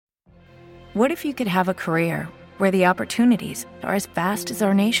What if you could have a career where the opportunities are as vast as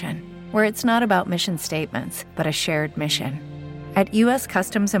our nation, where it's not about mission statements, but a shared mission? At U.S.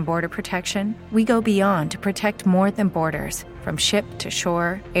 Customs and Border Protection, we go beyond to protect more than borders. From ship to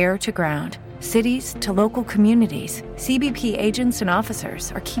shore, air to ground, cities to local communities, CBP agents and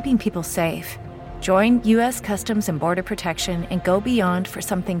officers are keeping people safe. Join U.S. Customs and Border Protection and go beyond for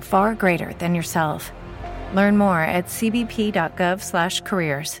something far greater than yourself. Learn more at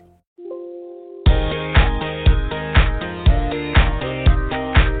cbp.gov/careers.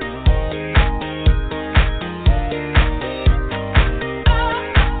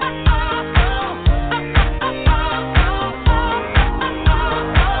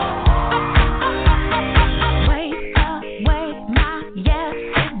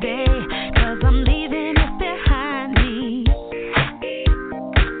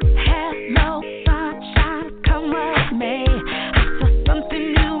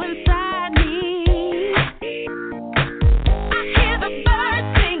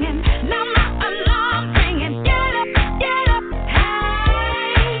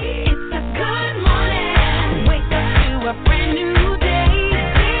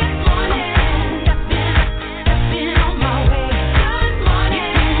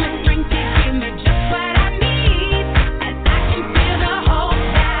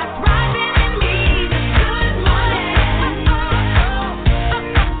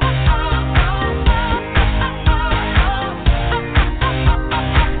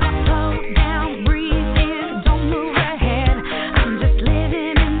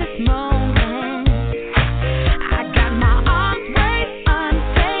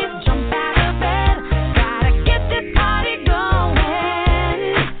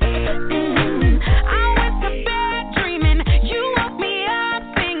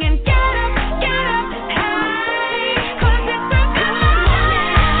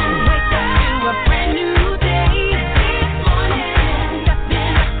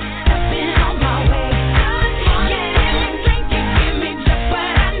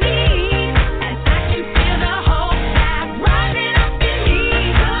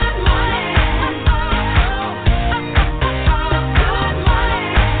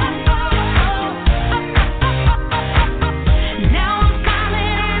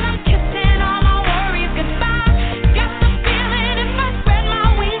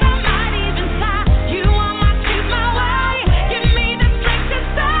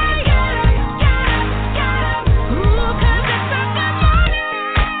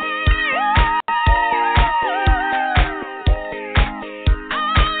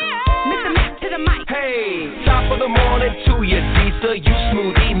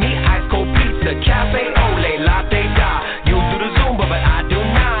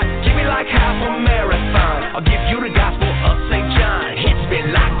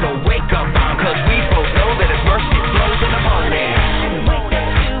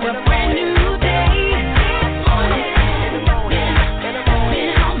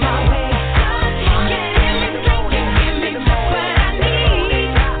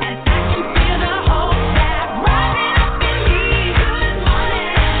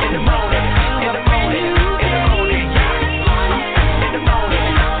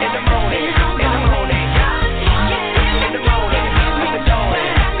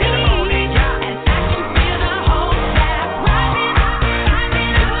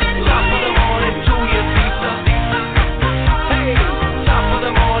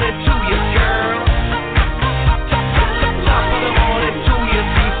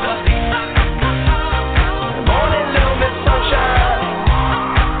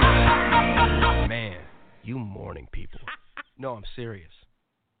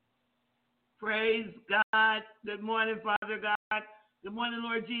 Good morning, Father God. Good morning,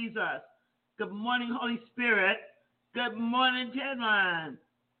 Lord Jesus. Good morning, Holy Spirit. Good morning, Tedman.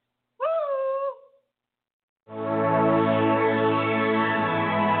 Woo!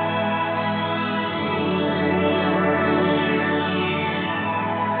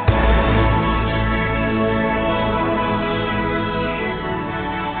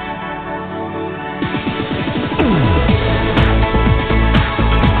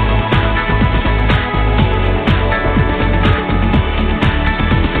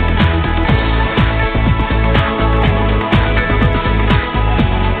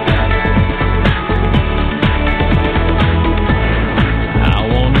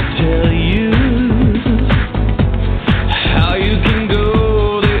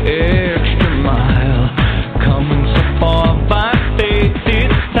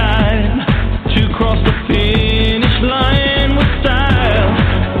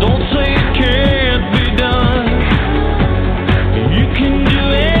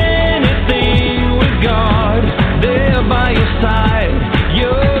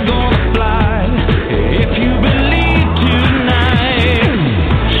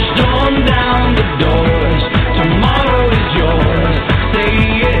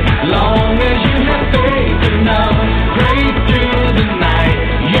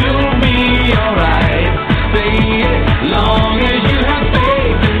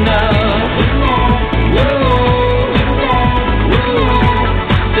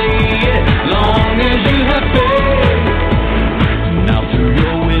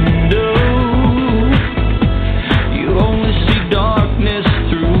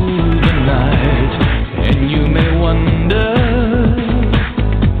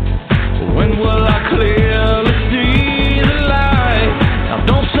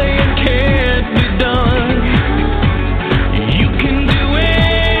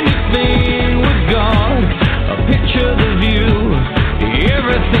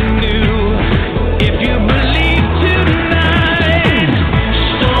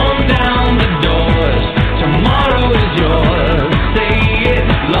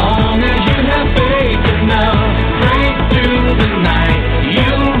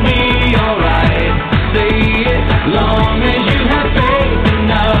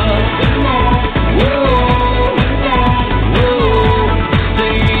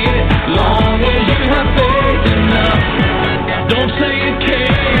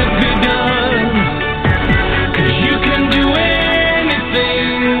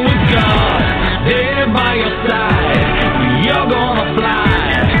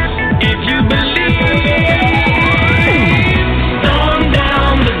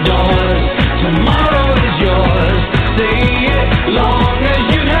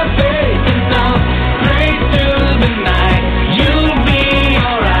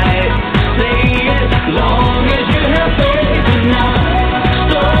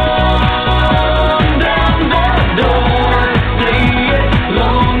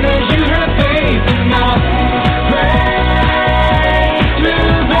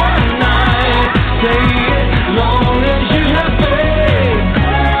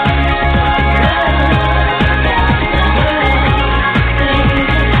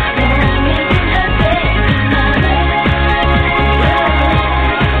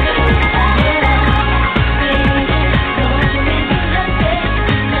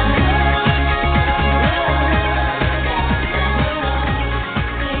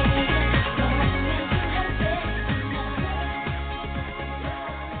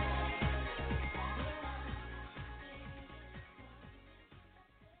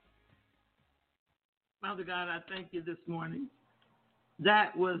 Father God, I thank you this morning.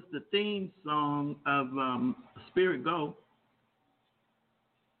 That was the theme song of Spirit Go.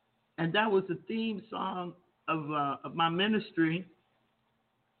 And that was the theme song of my ministry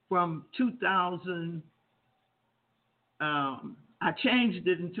from 2000. I changed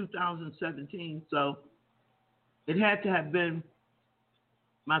it in 2017, so it had to have been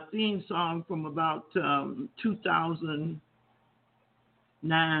my theme song from about 2009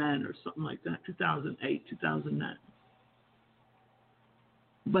 or something like that, 2008, 2009.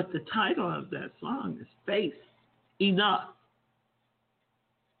 But the title of that song is Faith Enough.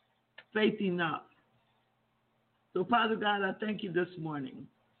 Faith Enough. So, Father God, I thank you this morning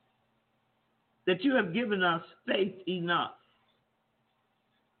that you have given us faith enough.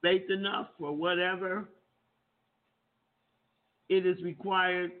 Faith enough for whatever it is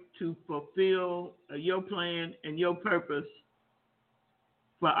required to fulfill your plan and your purpose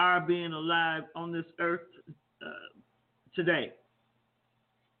for our being alive on this earth today.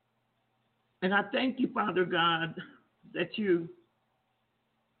 And I thank you, Father God, that you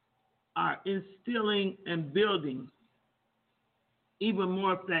are instilling and building even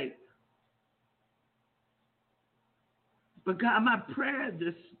more faith. But God, my prayer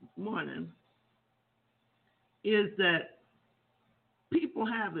this morning is that people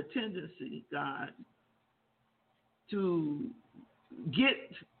have a tendency, God, to get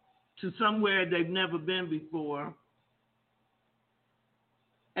to somewhere they've never been before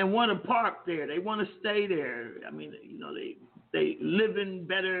and want to park there. They want to stay there. I mean, you know, they living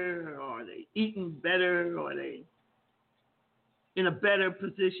better, or they eating better, or they in a better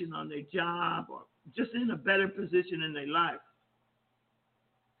position on their job, or just in a better position in their life.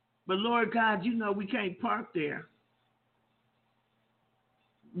 But Lord God, you know we can't park there.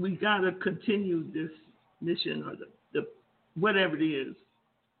 We got to continue this mission, or the whatever it is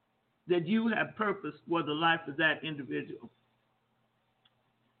that you have purposed for the life of that individual.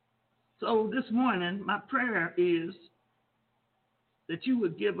 So this morning, my prayer is that you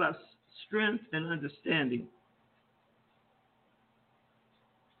would give us strength and understanding.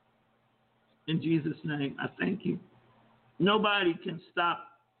 In Jesus' name, I thank you. Nobody can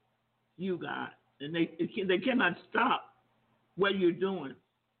stop you, God, and they cannot stop what you're doing,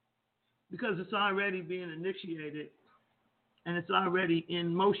 because it's already being initiated and it's already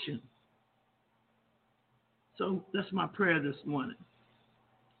in motion. So that's my prayer this morning.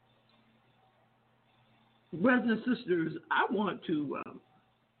 Brothers and sisters, I want to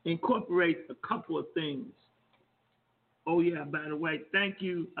incorporate a couple of things. Oh, yeah, by the way, thank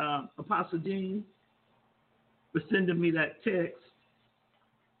you, Apostle Jean, for sending me that text.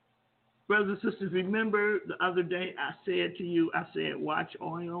 Brothers and sisters, remember the other day I said to you, I said, watch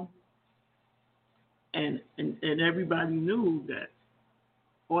oil. And everybody knew that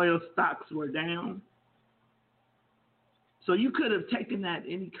oil stocks were down. So you could have taken that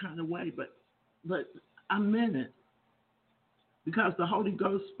any kind of way, but I meant it, because the Holy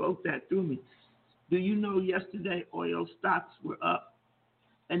Ghost spoke that through me. Do you know yesterday oil stocks were up?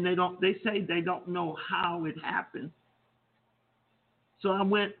 And they say they don't know how it happened. So I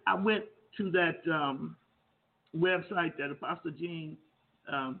went to that website that Apostle Jean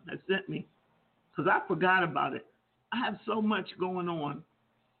had sent me, because I forgot about it. I have so much going on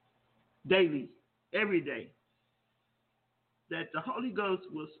daily, every day, that the Holy Ghost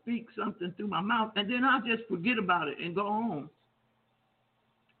will speak something through my mouth, and then I'll just forget about it and go on.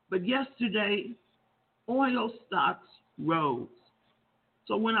 But yesterday, oil stocks rose.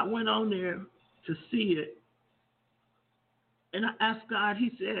 So when I went on there to see it, and I asked God,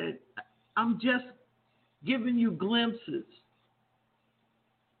 he said, I'm just giving you glimpses.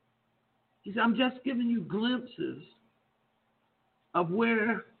 He said, I'm just giving you glimpses of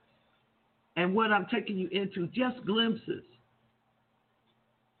where and what I'm taking you into, just glimpses.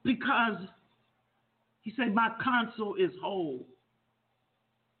 Because he said, my counsel is whole.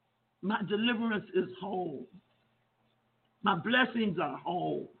 My deliverance is whole. My blessings are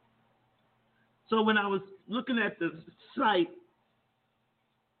whole. So when I was looking at the site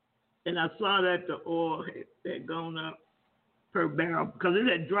and I saw that the oil had gone up per barrel, because it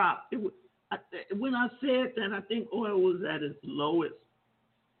had dropped. When I said that, I think oil was at its lowest.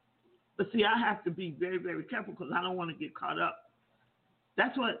 But see, I have to be very, very careful, because I don't want to get caught up.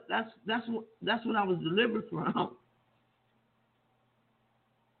 That's what I was delivered from.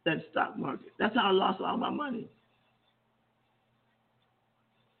 That stock market. That's how I lost all my money.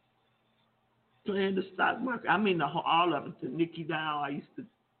 Playing the stock market. I mean, all of it. To Nikki Dow, I used to.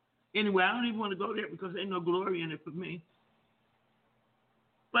 Anyway, I don't even want to go there, because there's no glory in it for me.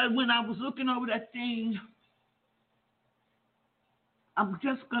 But when I was looking over that thing, I'm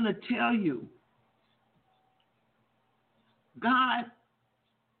just going to tell you God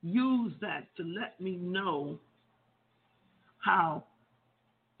used that to let me know how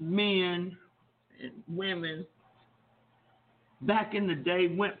men and women back in the day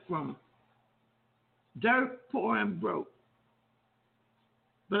went from dirt, poor, and broke.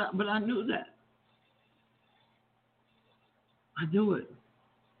 But I knew that. I knew it.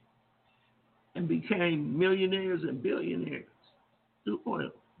 And became millionaires and billionaires through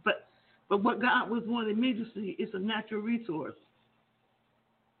oil. But what God was wanting me to see is a natural resource.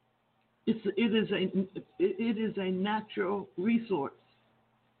 It is a natural resource.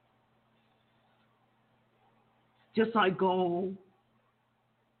 Just like gold,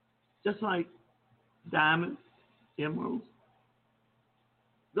 just like diamonds, emeralds.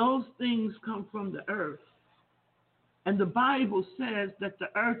 Those things come from the earth. And the Bible says that the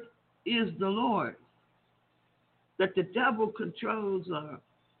earth is the Lord. That the devil controls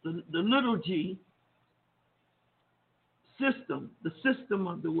the little g system, the system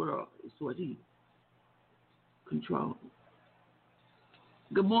of the world is what he controls.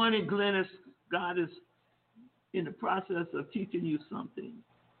 Good morning, Glennis. God is in the process of teaching you something,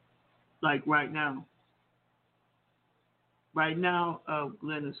 like right now. Right now,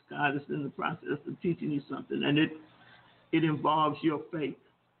 Glennis, God is in the process of teaching you something, and it involves your faith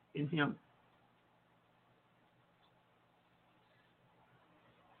in him.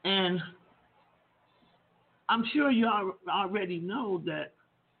 And I'm sure you already know that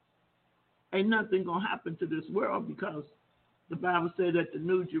ain't nothing going to happen to this world because the Bible said that the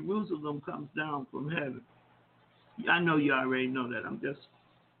New Jerusalem comes down from heaven. I know you already know that.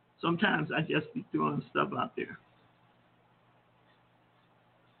 Sometimes I just be throwing stuff out there.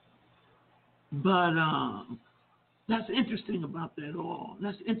 But that's interesting about that all.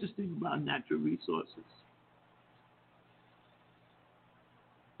 That's interesting about natural resources.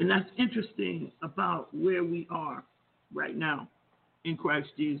 And that's interesting about where we are right now in Christ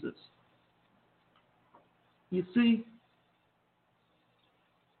Jesus. You see,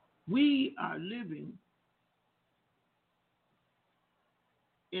 we are living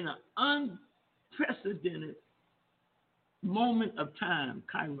in an unprecedented moment of time,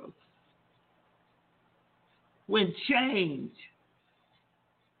 Kairos, when change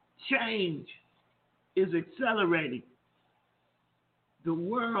is accelerating. The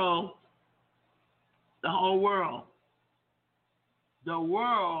whole world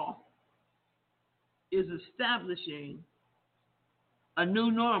is establishing a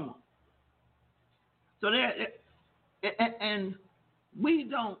new normal. So and we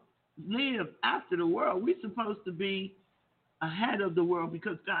don't live after the world. We're supposed to be ahead of the world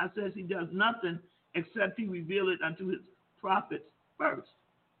because God says he does nothing except he reveal it unto his prophets first.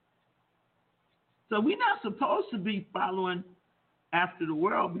 So we're not supposed to be following after the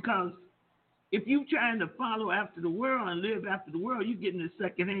world, because if you're trying to follow after the world and live after the world, you're getting it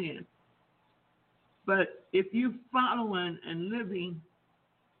secondhand. But if you're following and living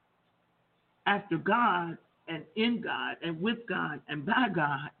after God and in God and with God and by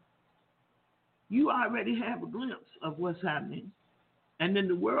God, you already have a glimpse of what's happening. And then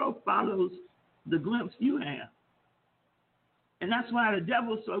the world follows the glimpse you have. And that's why the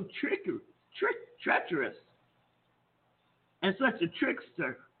devil's so treacherous and such a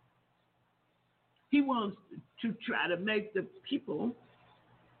trickster. He wants to try to make the people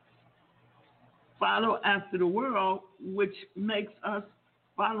follow after the world, which makes us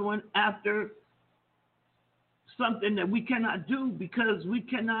following after something that we cannot do, because we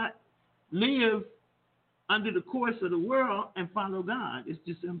cannot live under the course of the world and follow God. It's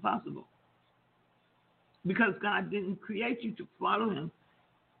just impossible. Because God didn't create you to follow him.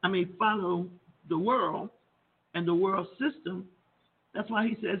 Follow the world and the world system. That's why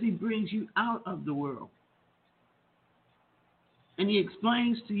he says he brings you out of the world. And he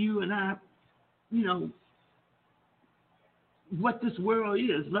explains to you and I, what this world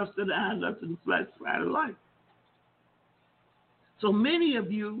is. Lust of the eye, lust of the flesh, pride of life. So many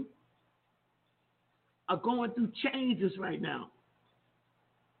of you are going through changes right now.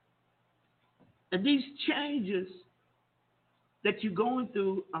 And these changes that you're going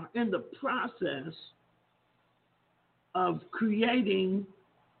through are in the process of creating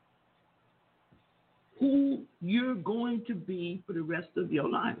who you're going to be for the rest of your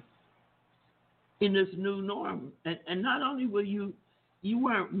life in this new norm. And not only were you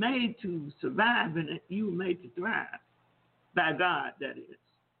weren't made to survive in it, you were made to thrive. By God, that is.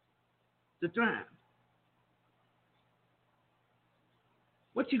 To thrive.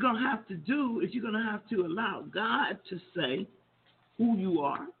 What you're going to have to do is you're going to have to allow God to say who you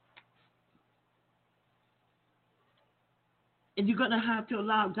are. And you're going to have to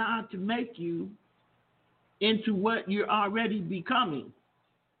allow God to make you into what you're already becoming.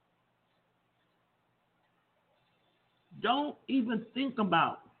 Don't even think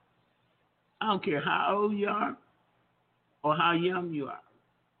about, I don't care how old you are or how young you are.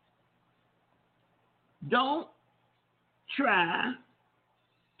 Don't try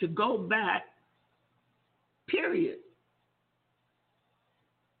to go back, period.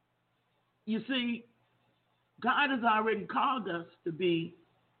 You see, God has already called us to be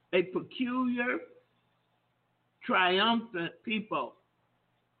a peculiar, triumphant people.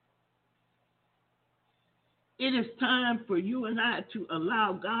 It is time for you and I to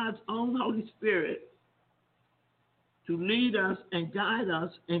allow God's own Holy Spirit to lead us and guide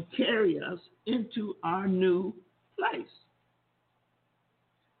us and carry us into our new place.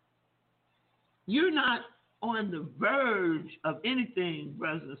 You're not on the verge of anything,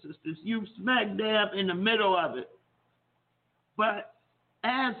 brothers and sisters. You're smack dab in the middle of it. But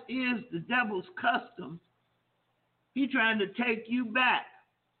as is the devil's custom, he's trying to take you back.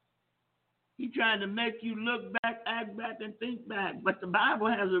 He's trying to make you look back, act back, and think back. But the Bible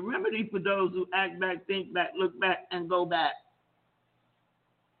has a remedy for those who act back, think back, look back, and go back.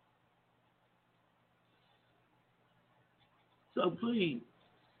 So please,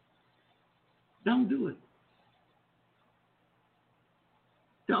 don't do it.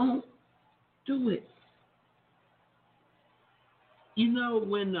 Don't do it. You know,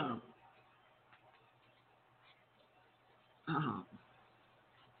 when I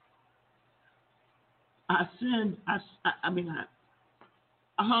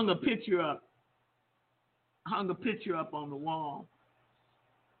hung a picture up. On the wall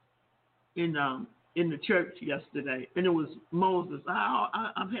in the church yesterday, and it was Moses.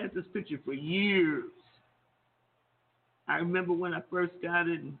 I've had this picture for years. I remember when I first got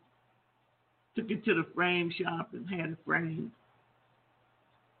it and took it to the frame shop and had it framed.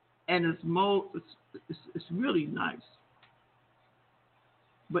 And it's really nice.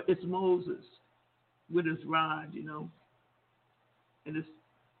 But it's Moses with his rod, you know. And it's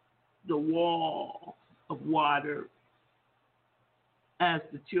the wall of water as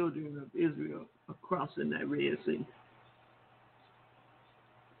the children of Israel are crossing that Red Sea.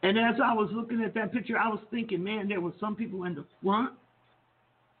 And as I was looking at that picture, I was thinking, man, there were some people in the front,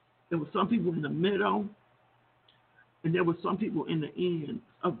 there were some people in the middle, and there were some people in the end.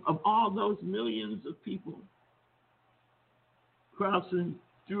 Of all those millions of people crossing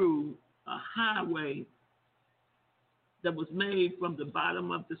through a highway that was made from the bottom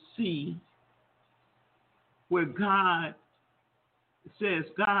of the sea, where God says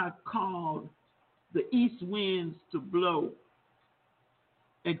God called the east winds to blow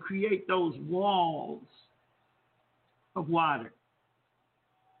and create those walls of water.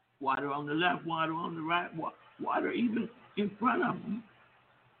 Water on the left, water on the right, water even in front of them.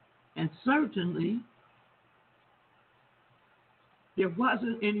 And certainly, there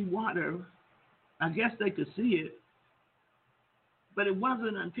wasn't any water. I guess they could see it. But it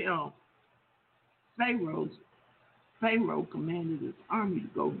wasn't until Pharaoh commanded his army to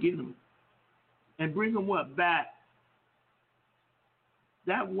go get them and bring them back.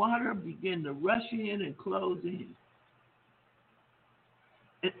 That water began to rush in and close in.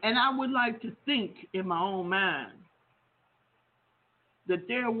 And I would like to think in my own mind that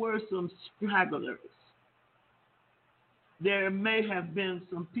there were some stragglers. There may have been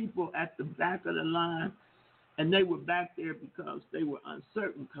some people at the back of the line, and they were back there because they were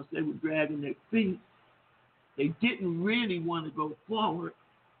uncertain, because they were dragging their feet. They didn't really want to go forward,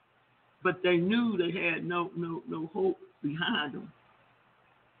 but they knew they had no hope behind them.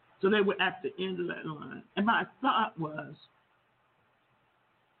 So they were at the end of that line. And my thought was,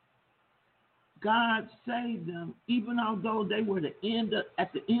 God saved them, even although they were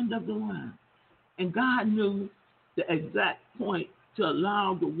at the end of the line. And God knew the exact point to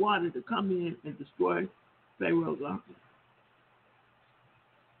allow the water to come in and destroy Pharaoh's army.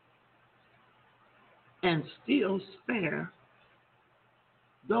 And still spare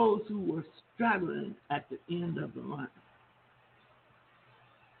those who were struggling at the end of the line.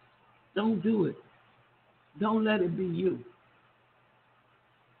 Don't do it. Don't let it be you.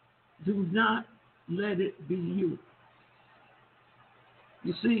 Do not let it be you.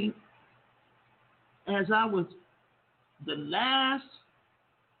 You see, as the last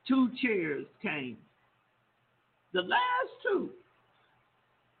two chairs came, the last two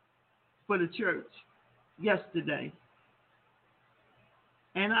for the church yesterday.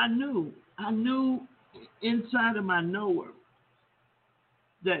 And I knew inside of my knower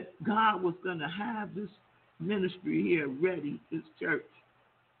that God was going to have this ministry here ready, this church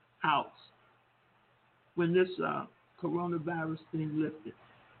house, when this coronavirus thing lifted.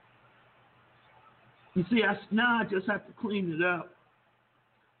 You see, now I just have to clean it up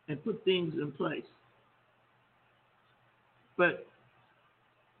and put things in place. But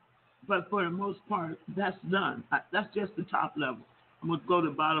for the most part, that's done. That's just the top level. I'm going to go to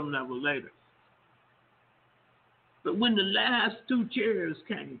the bottom level later. But when the last two chairs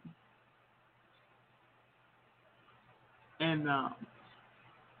came, and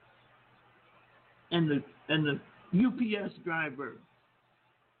the UPS driver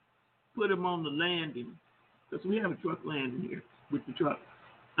put them on the landing, because we have a truck landing here with the church.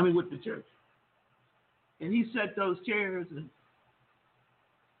 And he set those chairs, and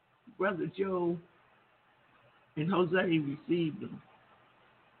Brother Joe and Jose received them.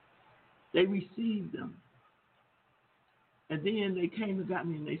 They received them. And then they came and got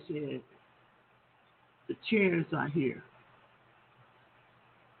me and they said, the chairs are here.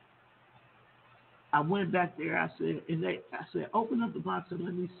 I went back there, I said, open up the box and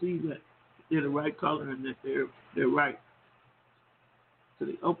let me see that they're the right color and that they're right. So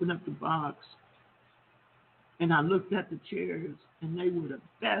they opened up the box and I looked at the chairs and they were the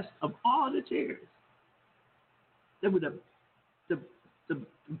best of all the chairs. They were the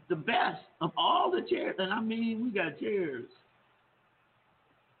best of all the chairs. And I mean, we got chairs.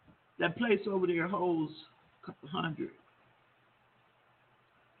 That place over there holds a couple hundred.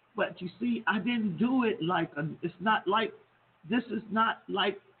 But you see, I didn't do it this is not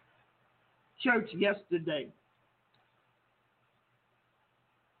like church yesterday.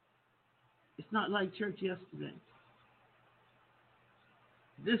 It's not like church yesterday.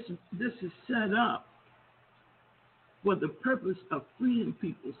 This is set up for the purpose of freeing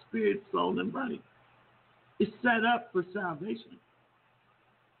people, spirit, soul, and body. It's set up for salvation.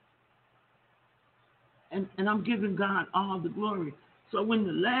 And I'm giving God all the glory. So when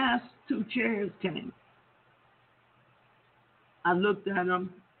the last two chairs came, I looked at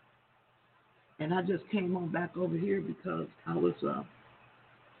them, and I just came on back over here because I was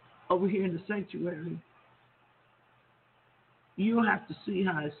over here in the sanctuary. You'll have to see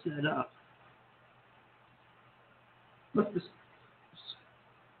how it's set up. But the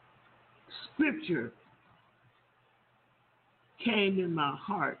scripture came in my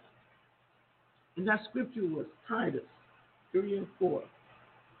heart. And that scripture was Titus 3 and 4.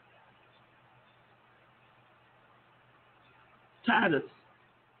 Titus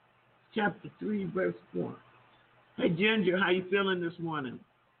chapter 3, verse 4. Hey, Ginger, how you feeling this morning?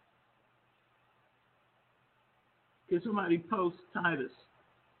 Can somebody post Titus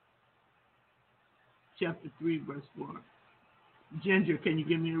chapter 3, verse 4? Ginger, can you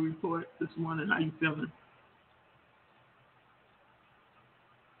give me a report this morning? How you feeling?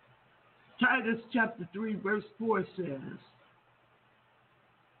 Titus chapter 3, verse 4 says,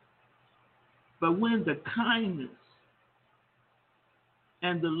 but when the kindness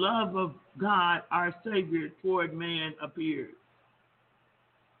and the love of God, our Savior, toward man appeared.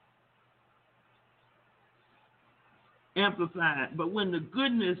 Amplified, but when the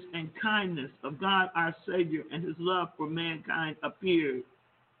goodness and kindness of God, our Savior, and his love for mankind appeared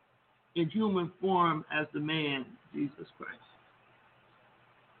in human form as the man, Jesus Christ.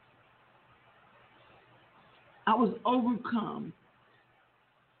 I was overcome.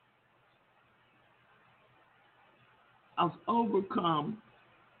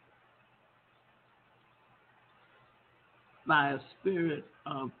 By a spirit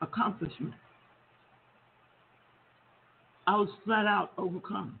of accomplishment. I was flat out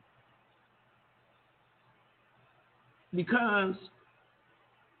overcome. Because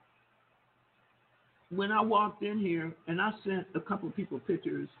when I walked in here and I sent a couple of people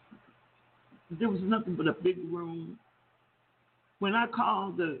pictures, there was nothing but a big room. When I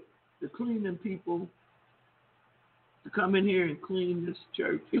called the cleaning people to come in here and clean this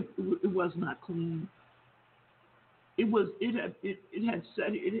church, it was not clean. It was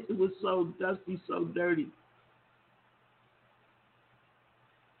so dusty, so dirty.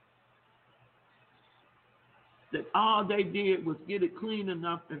 That all they did was get it clean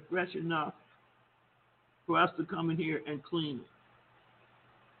enough and fresh enough for us to come in here and clean it.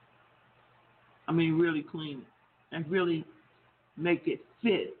 I mean, really clean it and really make it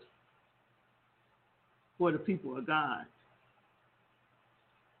fit for the people of God.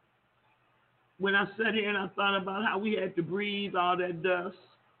 When I sat here and I thought about how we had to breathe all that dust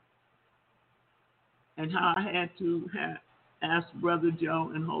and how I had to ask Brother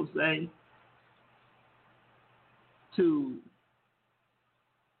Joe and Jose to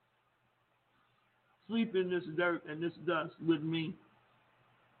sleep in this dirt and this dust with me.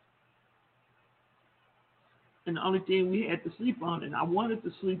 And the only thing we had to sleep on, and I wanted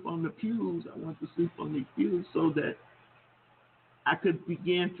to sleep on the pews. I wanted to sleep on these pews so that I could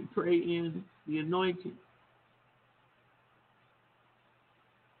begin to pray in the anointing.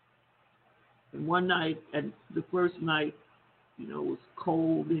 And one night, and the first night, it was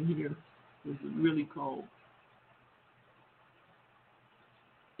cold in here. It was really cold.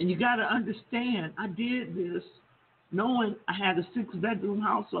 And you got to understand, I did this knowing I had a 6-bedroom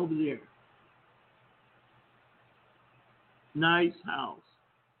house over there. Nice house.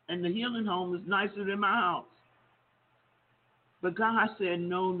 And the healing home is nicer than my house. But God said,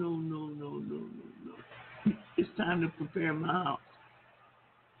 no. It's time to prepare my house.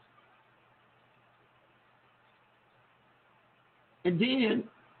 And then,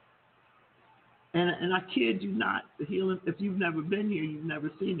 and I kid you not, the healing, if you've never been here, you've never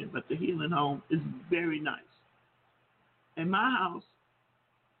seen it, but the healing home is very nice. And my house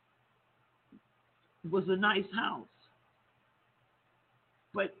was a nice house.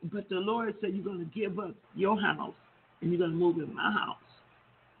 But the Lord said, you're going to give up your house and you're going to move in my house.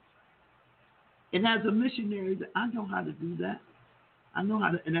 And as a missionary, I know how to do that. I know how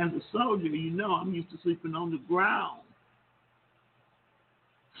to, and as a soldier, I'm used to sleeping on the ground.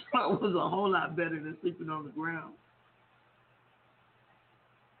 So it was a whole lot better than sleeping on the ground.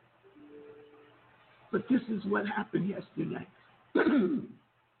 But this is what happened yesterday.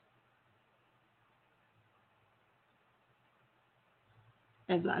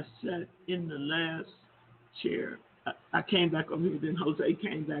 As I sat in the last chair, I came back over here, then Jose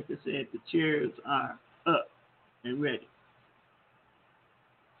came back and said the chairs are up and ready.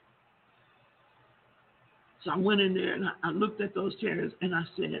 So I went in there and I looked at those chairs and I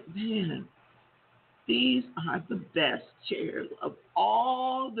said, man, these are the best chairs of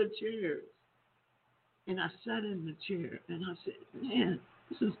all the chairs. And I sat in the chair and I said, man,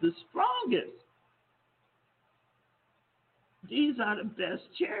 this is the strongest. These are the best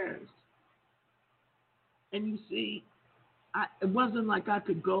chairs. And you see, it wasn't like I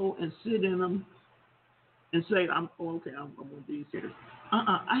could go and sit in them and say, I'm on these chairs.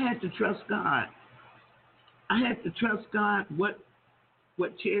 I had to trust God. I had to trust God what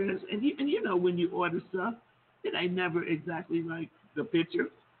chairs, and when you order stuff, it ain't never exactly like the picture.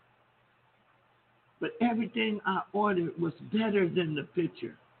 But everything I ordered was better than the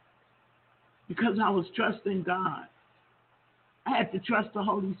picture because I was trusting God. I had to trust the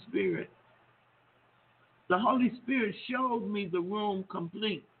Holy Spirit. The Holy Spirit showed me the room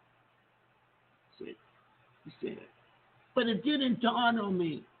complete. He said, but it didn't dawn on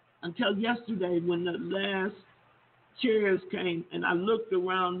me until yesterday when the last chairs came and I looked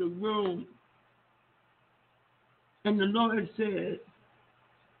around the room and the Lord said,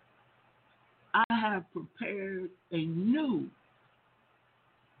 I have prepared a new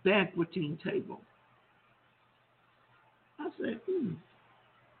banqueting table. I said,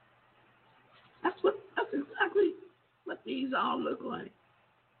 that's exactly what these all look like.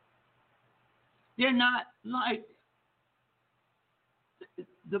 They're not like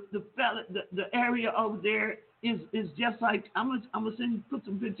the area over there is just like I'm gonna put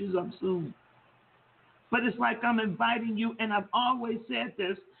some pictures up soon. But it's like I'm inviting you, and I've always said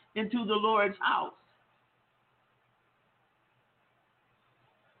this, into the Lord's house.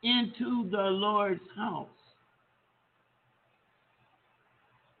 Into the Lord's house.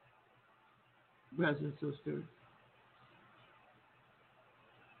 Brothers and sisters.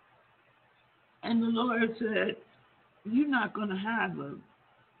 And the Lord said, you're not going to have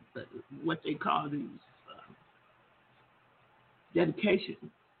what they call these dedications.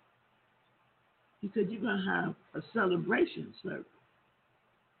 He said, you're going to have a celebration service.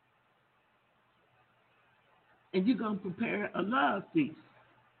 And you're going to prepare a love feast.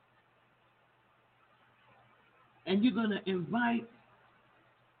 And you're going to invite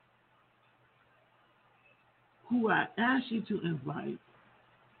who I asked you to invite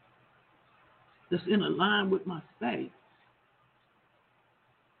that's in line with my faith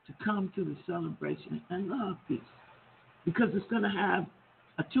to come to the celebration and love feast. Because it's going to have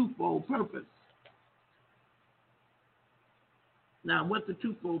a twofold purpose. Now, what the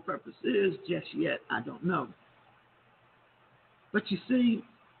twofold purpose is just yet, I don't know. But you see,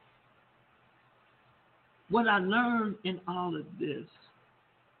 what I learned in all of this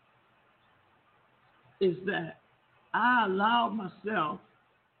is that I allowed myself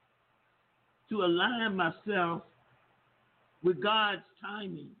to align myself with God's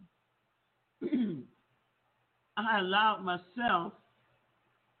timing. I allowed myself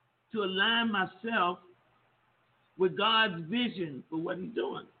to align myself with God's vision for what He's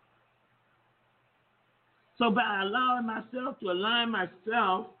doing. So by allowing myself to align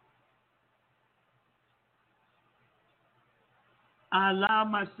myself, I allow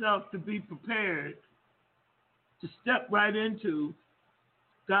myself to be prepared to step right into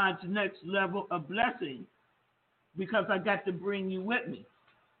God's next level of blessing because I got to bring you with me.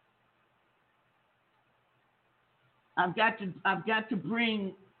 I've got to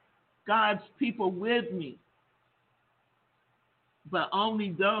bring God's people with me, but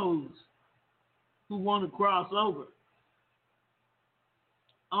only those who want to cross over.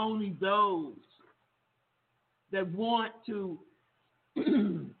 Only those that want to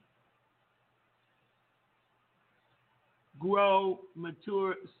grow,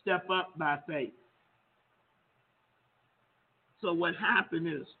 mature, step up by faith. So what happened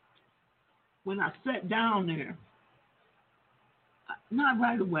is, when I sat down there, not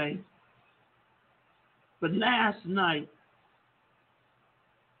right away, but last night,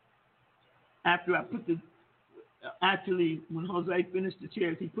 after I put when Jose finished the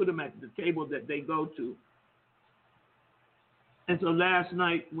chairs, he put them at the table that they go to. And so last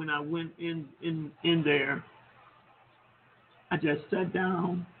night when I went in there, I just sat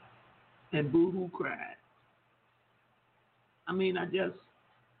down and boo-hoo cried. I mean, I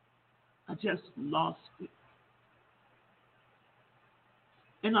just lost it.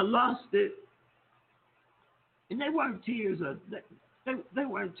 And I lost it, and they weren't tears of, they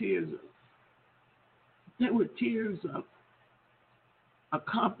weren't tears of, they were tears of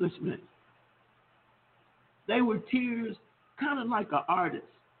accomplishment. They were tears kind of like an artist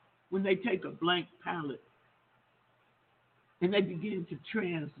when they take a blank palette and they begin to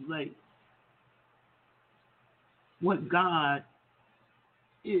translate what God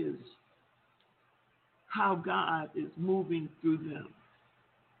is, how God is moving through them.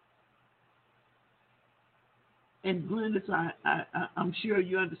 And Glennis, I'm sure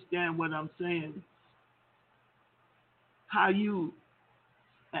you understand what I'm saying. How you,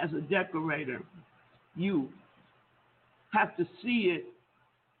 as a decorator, you have to see it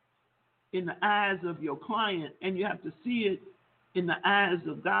in the eyes of your client, and you have to see it in the eyes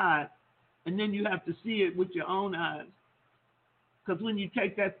of God, and then you have to see it with your own eyes. Because when you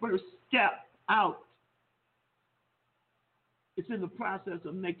take that first step out, it's in the process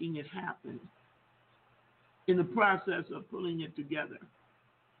of making it happen, in the process of pulling it together,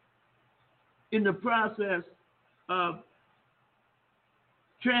 in the process of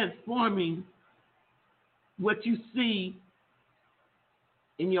transforming what you see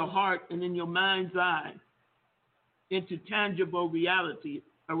in your heart and in your mind's eye into tangible reality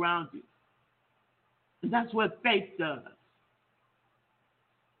around you. And that's what faith does.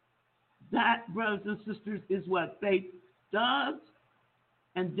 That, brothers and sisters, is what faith does,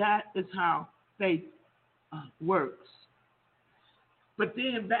 and that is how faith works. But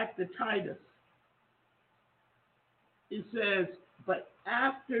then back to Titus. It says, but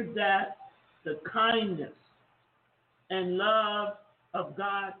after that, the kindness and love of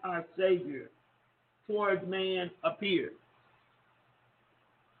God our Savior toward man appeared.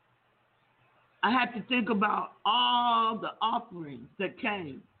 I had to think about all the offerings that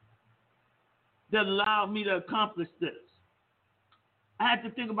came that allowed me to accomplish this. I had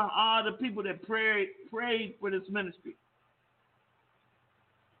to think about all the people that prayed for this ministry.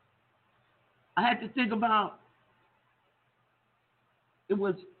 I had to think about it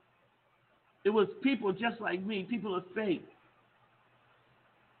was people just like me, people of faith,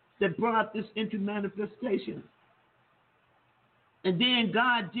 that brought this into manifestation. And then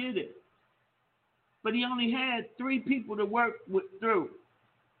God did it. But he only had 3 people to work through.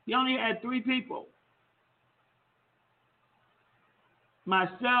 He only had 3 people.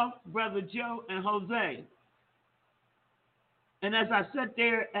 Myself, Brother Joe, and Jose. And as I sat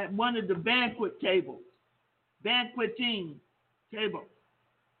there at one of the banqueting tables,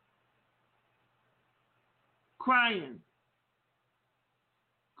 crying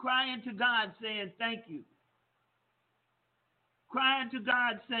to God saying, thank you. Crying to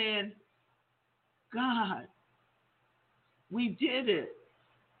God saying, God, we did it.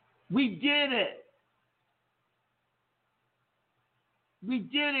 We did it. We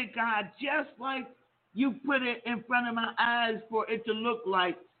did it, God, just like you put it in front of my eyes for it to look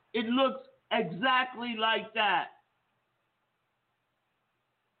like. It looks exactly like that.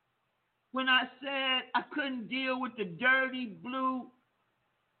 When I said I couldn't deal with the dirty blue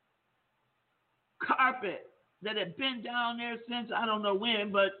carpet that had been down there since I don't know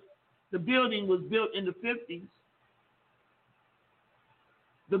when, but the building was built in the 50s.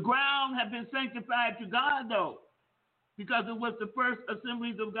 The ground had been sanctified to God, though, because it was the first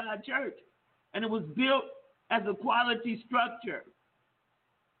Assemblies of God church, and it was built as a quality structure.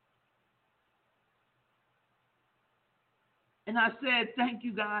 And I said, thank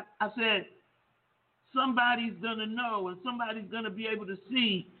you, God. I said, somebody's going to know, and somebody's going to be able to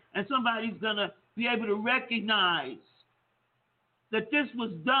see, and somebody's going to be able to recognize that this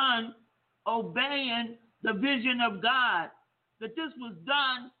was done obeying the vision of God, that this was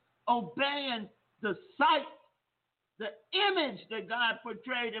done obeying the sight, the image that God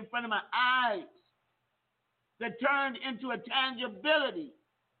portrayed in front of my eyes, that turned into a tangibility,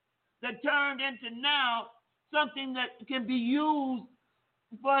 that turned into now something that can be used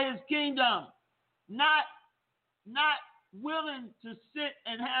for his kingdom. Not willing to sit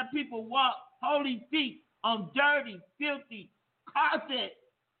and have people walk holy feet on dirty, filthy carpet.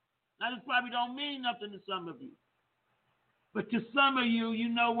 Now, this probably don't mean nothing to some of you. But to some of you, you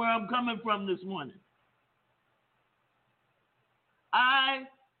know where I'm coming from this morning. I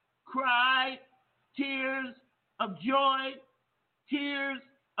cried tears of joy, tears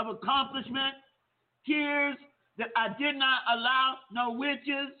of accomplishment, tears that I did not allow no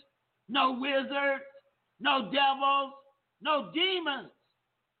witches, no wizards, no devils, no demons.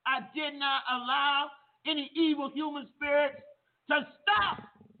 I did not allow any evil human spirits to stop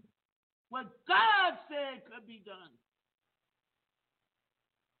what God said could be done.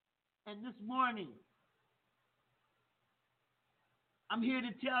 And this morning, I'm here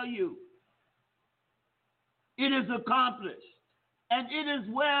to tell you, it is accomplished, and it is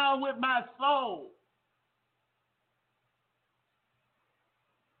well with my soul.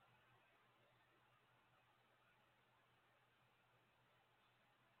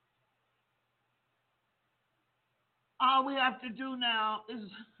 All we have to do now is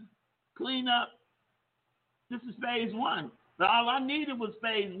clean up. This is phase one. But all I needed was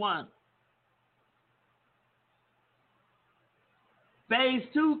phase one. Phase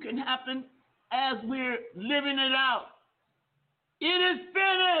two can happen as we're living it out. It is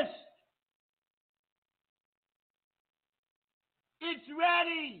finished. It's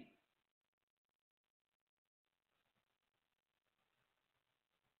ready.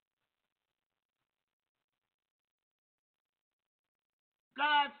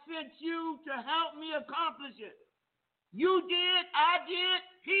 God sent you to help me accomplish it. You did, I did,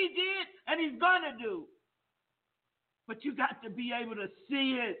 he did, and he's going to do. But you got to be able to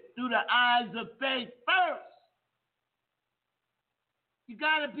see it through the eyes of faith first. You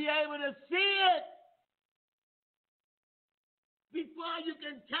got to be able to see it before you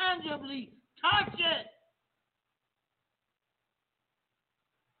can tangibly touch it.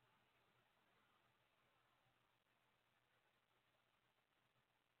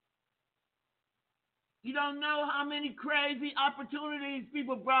 You don't know how many crazy opportunities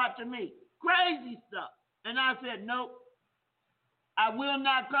people brought to me. Crazy stuff. And I said, nope. I will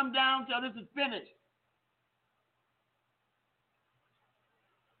not come down till this is finished.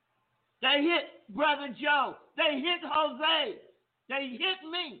 They hit Brother Joe. They hit Jose. They hit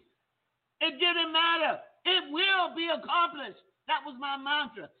me. It didn't matter. It will be accomplished. That was my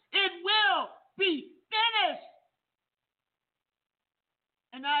mantra. It will be finished.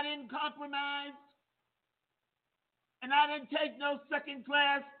 And I didn't compromise. And I didn't take no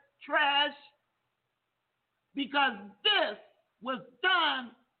second-class trash, because this was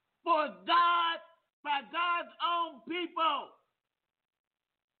done for God by God's own people.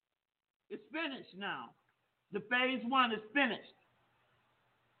 It's finished now. The phase one is finished.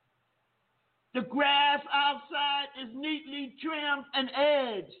 The grass outside is neatly trimmed and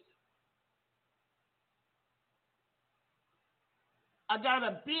edged. I got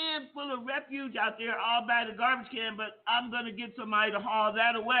a bin full of refuge out there all by the garbage can, but I'm going to get somebody to haul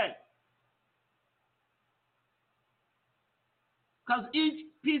that away. Because each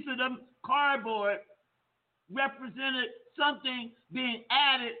piece of the cardboard represented something being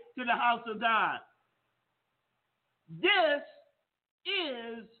added to the house of God. This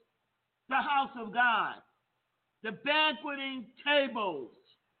is the house of God. The banqueting tables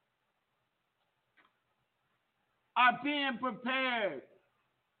are being prepared.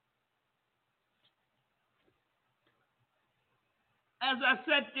 As I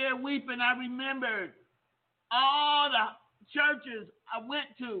sat there weeping, I remembered all the churches I went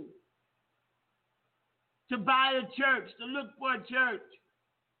to buy a church, to look for a church,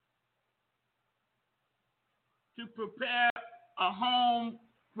 to prepare a home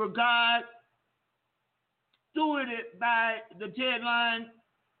for God, stewarded by the deadline,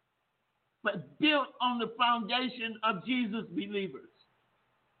 but built on the foundation of Jesus believers.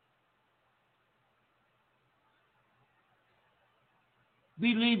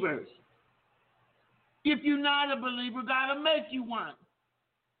 Believers. If you're not a believer, God will make you one,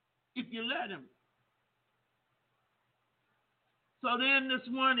 if you let him. So then this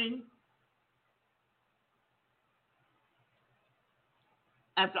morning,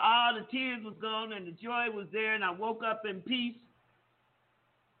 after all the tears was gone and the joy was there, and I woke up in peace,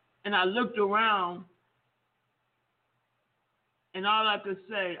 And I looked around, and all I could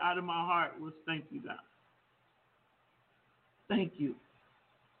say out of my heart was, thank you, God. Thank you.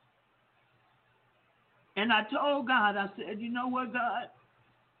 And I told God, I said, you know what, God?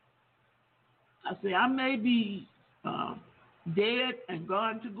 I said, I may be dead and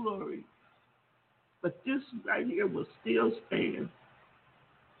gone to glory, but this right here will still stand.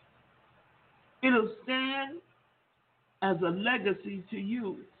 It'll stand as a legacy to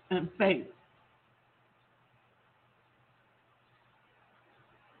you and faith.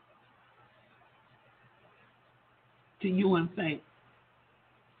 To you and faith.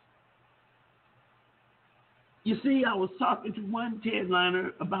 You see, I was talking to one Ted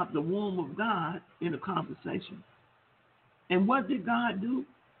Liner about the womb of God in a conversation. And what did God do?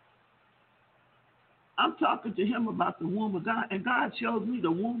 I'm talking to him about the womb of God, and God shows me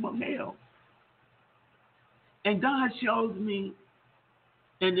the womb of hell. And God shows me,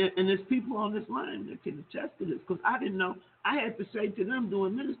 and there's people on this line that can attest to this, because I didn't know. I had to say to them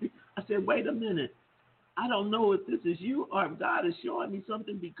doing ministry, I said, wait a minute. I don't know if this is you or if God is showing me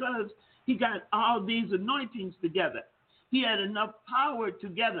something, because he got all these anointings together. He had enough power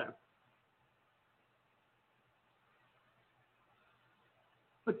together.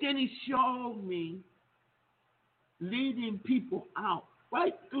 But then he showed me leading people out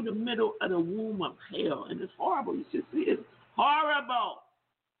right through the middle of the womb of hell. And it's horrible. You should see it. It's horrible.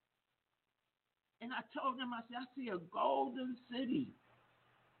 And I told him, I said, I see a golden city.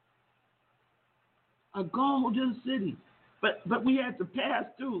 A golden city. But we had to pass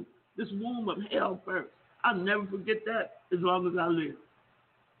through this womb of hell first. I'll never forget that as long as I live.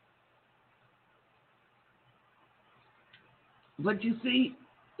 But you see,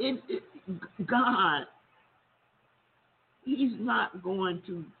 God, he's not going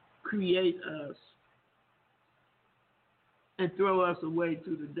to create us and throw us away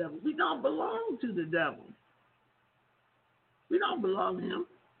to the devil. We don't belong to the devil. We don't belong to him.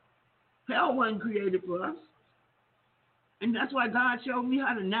 Hell wasn't created for us. And that's why God showed me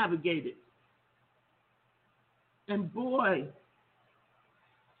how to navigate it. And boy,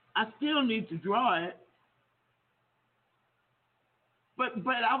 I still need to draw it. But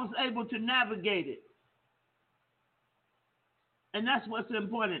I was able to navigate it. And that's what's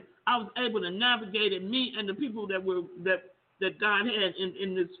important. I was able to navigate it, me and the people that God had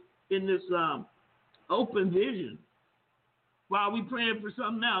in this open vision. While we praying for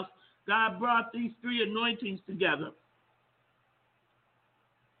something else, God brought these three anointings together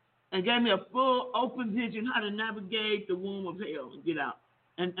and gave me a full open vision how to navigate the womb of hell and get out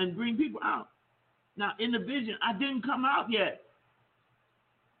and bring people out. Now, in the vision, I didn't come out yet.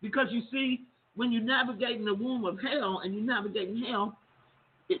 Because you see, when you're navigating the womb of hell and you're navigating hell,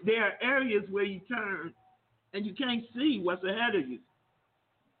 there are areas where you turn and you can't see what's ahead of you.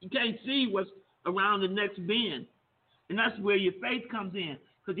 You can't see what's around the next bend. And that's where your faith comes in,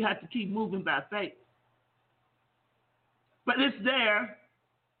 because you have to keep moving by faith. But it's there.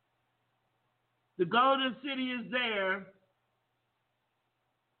 The golden city is there.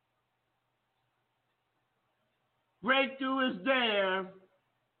 Breakthrough is there.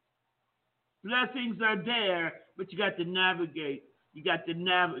 Blessings are there, but you got to navigate. You got to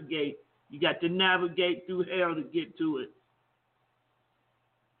navigate. You got to navigate through hell to get to it.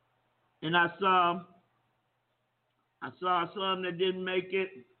 And I saw some that didn't make it.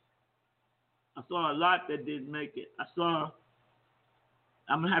 I saw a lot that didn't make it.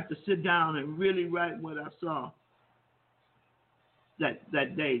 I'm going to have to sit down and really write what I saw that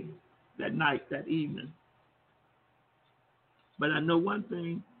day, that night, that evening. But I know one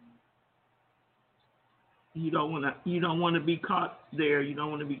thing. You don't want to be caught there. You don't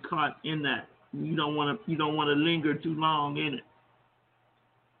want to be caught in that. You don't want to linger too long in it.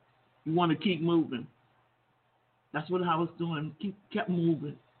 You want to keep moving. That's what I was doing. Kept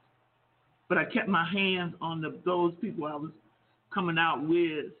moving. But I kept my hands on those people I was coming out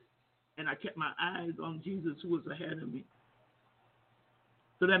with, and I kept my eyes on Jesus, who was ahead of me.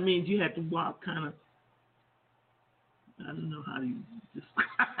 So that means you had to walk kind of, I don't know how you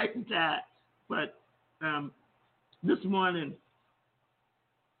describe that, but this morning,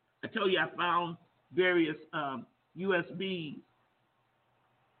 I told you I found various USBs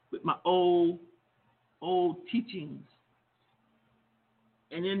with my old teachings.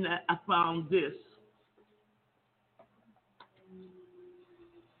 And in that, I found this.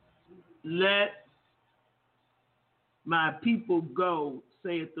 Let my people go,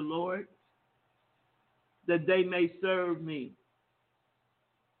 saith the Lord, that they may serve me.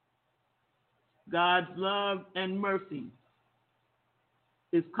 God's love and mercy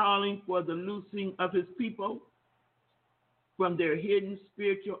is calling for the loosing of his people from their hidden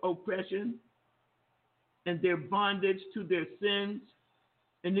spiritual oppression and their bondage to their sins,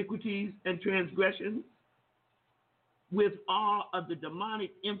 iniquities, and transgressions, with all of the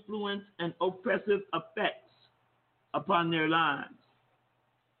demonic influence and oppressive effects upon their lives.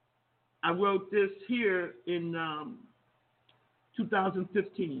 I wrote this here in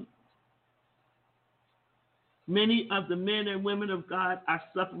 2015. Many of the men and women of God are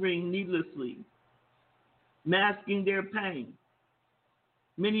suffering needlessly, masking their pain.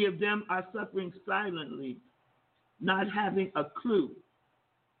 Many of them are suffering silently, not having a clue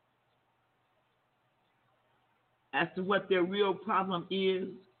as to what their real problem is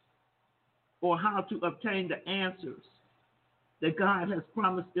or how to obtain the answers that God has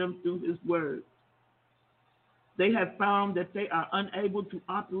promised them through His Word. They have found that they are unable to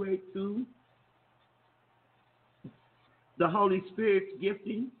operate through the Holy Spirit's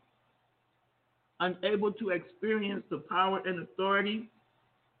gifting, unable to experience the power and authority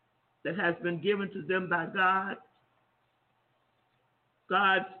that has been given to them by God.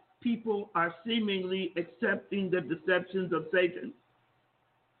 God's people are seemingly accepting the deceptions of Satan,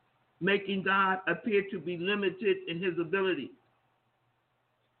 making God appear to be limited in His ability,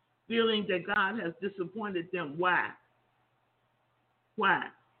 feeling that God has disappointed them. Why? Why?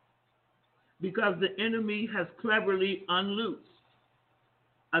 Because the enemy has cleverly unloosed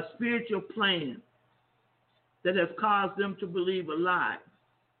a spiritual plan that has caused them to believe a lie.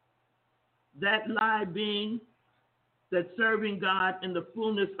 That lie being that serving God in the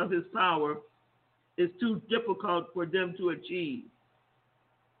fullness of His power is too difficult for them to achieve.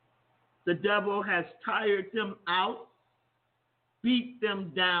 The devil has tired them out, beat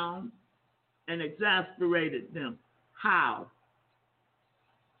them down, and exasperated them. How?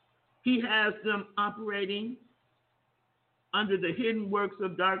 He has them operating under the hidden works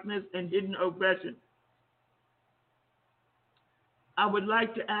of darkness and hidden oppression. I would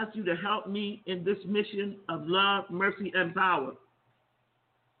like to ask you to help me in this mission of love, mercy, and power.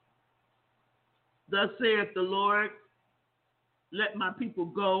 Thus saith the Lord, let my people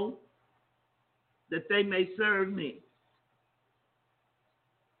go, that they may serve me.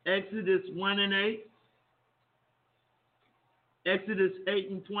 Exodus 1 and 8, Exodus 8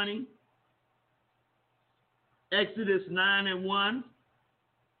 and 20, Exodus 9 and 1,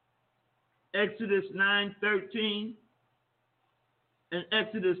 Exodus 9:13, and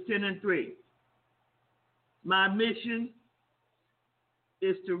Exodus 10 and 3. My mission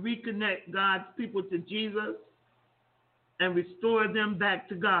is to reconnect God's people to Jesus and restore them back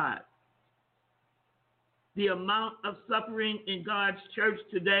to God. The amount of suffering in God's church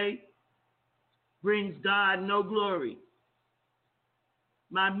today brings God no glory.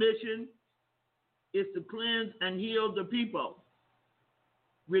 My mission is to cleanse and heal the people,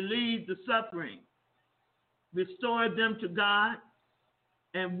 relieve the suffering, restore them to God,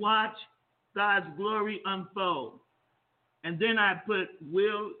 and watch God's glory unfold. And then I put,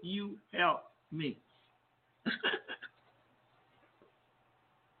 will you help me?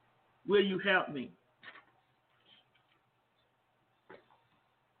 Will you help me?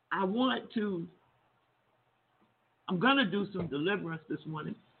 I'm going to do some deliverance this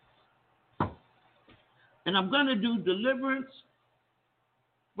morning. And I'm going to do deliverance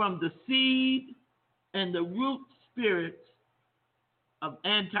from the seed and the root spirits of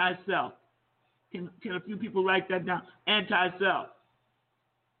anti-self. Can a few people write that down? Anti-self.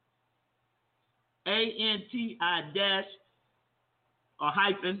 A-N-T-I- or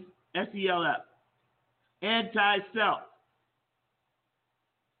hyphen S-E-L-F. Anti-self.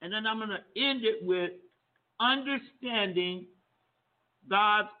 And then I'm going to end it with understanding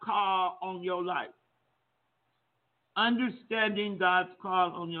God's call on your life. Understanding God's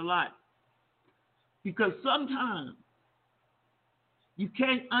call on your life. Because sometimes you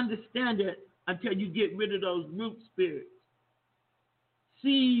can't understand it until you get rid of those root spirits,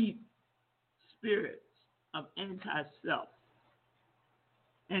 seed spirits of anti-self.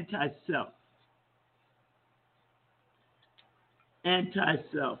 Anti-self.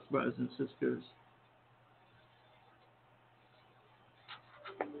 Anti-self, brothers and sisters.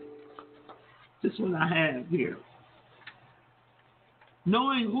 This one I have here.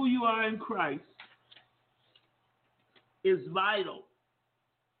 Knowing who you are in Christ is vital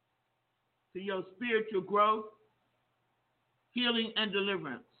to your spiritual growth, healing, and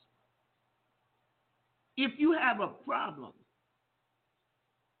deliverance. If you have a problem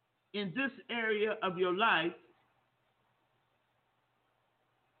in this area of your life,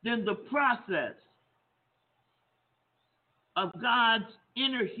 then the process of God's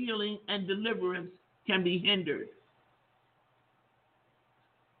inner healing and deliverance can be hindered.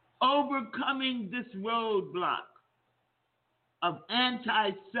 Overcoming this roadblock of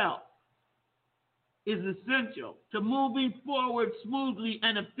anti-self is essential to moving forward smoothly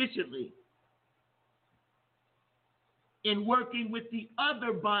and efficiently in working with the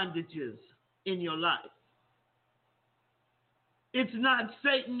other bondages in your life. It's not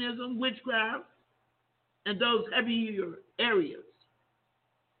Satanism, witchcraft, and those heavier areas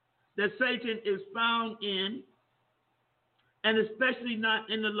that Satan is found in, and especially not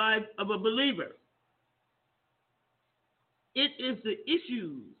in the life of a believer. It is the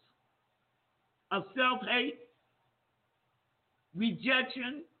issues of self-hate,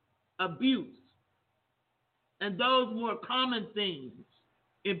 rejection, abuse, and those more common things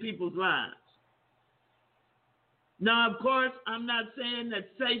in people's lives. Now, of course, I'm not saying that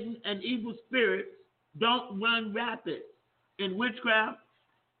Satan and evil spirits don't run rapid in witchcraft,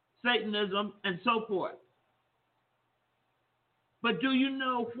 Satanism, and so forth. But do you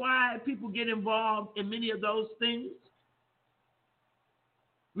know why people get involved in many of those things?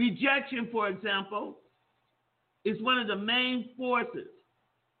 Rejection, for example, is one of the main forces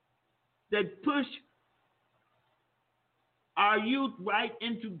that push our youth right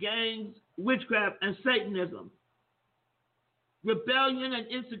into gangs, witchcraft, and Satanism. Rebellion and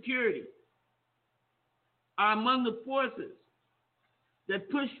insecurity are among the forces that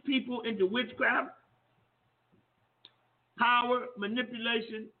push people into witchcraft, power,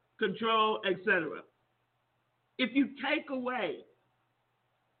 manipulation, control, etc. If you take away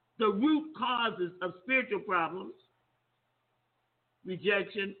the root causes of spiritual problems,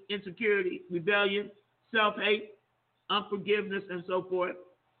 rejection, insecurity, rebellion, self-hate, unforgiveness, and so forth,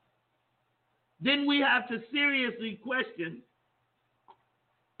 then we have to seriously question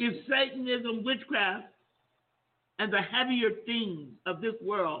if Satanism, witchcraft, and the heavier things of this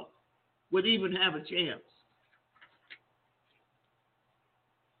world would even have a chance.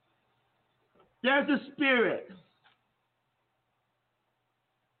 There's a spirit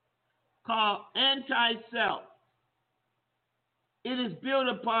called anti-self. It is built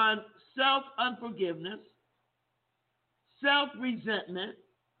upon self-unforgiveness, self-resentment,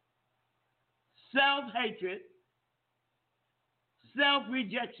 self-hatred,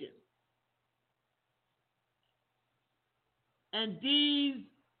 self-rejection. And these,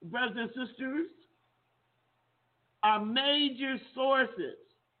 brothers and sisters, are major sources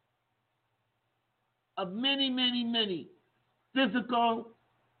of many, many, many physical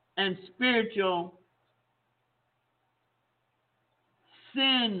and spiritual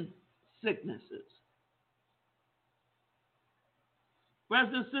sin sicknesses.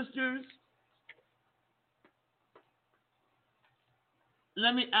 Brothers and sisters,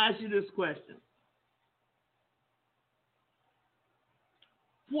 let me ask you this question.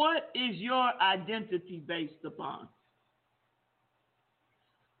 What is your identity based upon?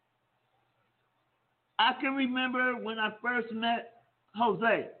 I can remember when I first met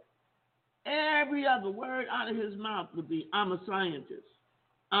Jose, every other word out of his mouth would be, I'm a scientist.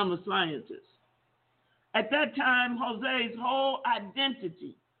 I'm a scientist. At that time, Jose's whole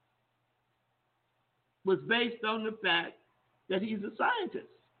identity was based on the fact that he's a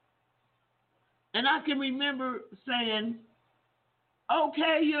scientist. And I can remember saying,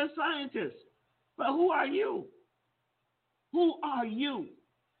 okay, you're a scientist, but who are you? Who are you?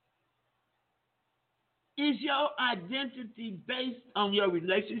 Is your identity based on your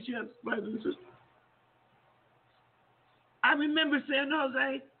relationships, brothers and sisters? I remember saying,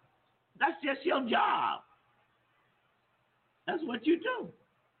 Jose, that's just your job. That's what you do.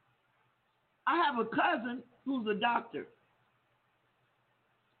 I have a cousin who's a doctor,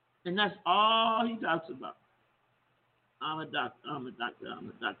 and that's all he talks about. I'm a doctor, I'm a doctor, I'm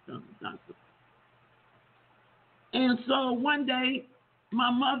a doctor, I'm a doctor. And so one day, my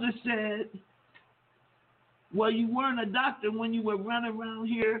mother said, well, you weren't a doctor when you were running around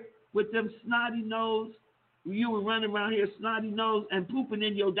here with them snotty nose. You were running around here snotty nose and pooping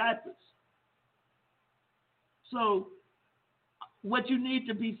in your diapers. So what you need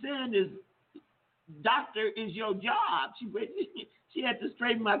to be saying is, doctor is your job. She had to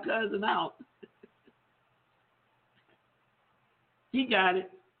straighten my cousin out. He got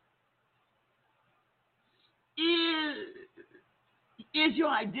it. Is your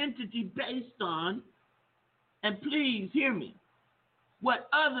identity based on, and please hear me, what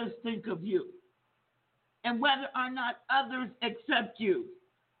others think of you and whether or not others accept you?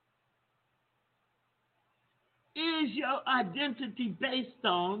 Is your identity based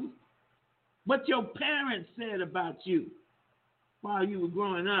on what your parents said about you while you were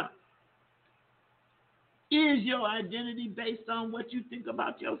growing up? Is your identity based on what you think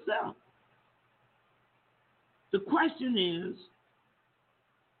about yourself? The question is,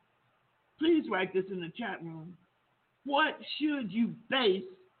 please write this in the chat room. What should you base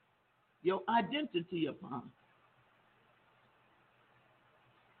your identity upon?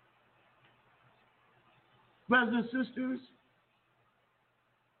 Brothers and sisters,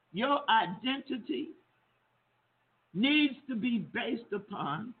 your identity needs to be based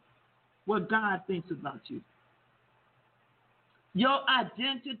upon what God thinks about you. Your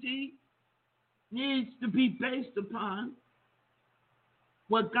identity needs to be based upon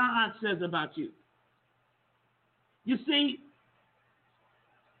what God says about you. You see,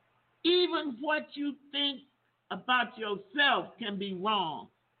 even what you think about yourself can be wrong,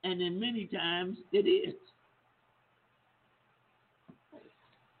 and in many times it is.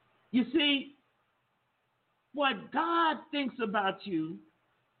 You see, what God thinks about you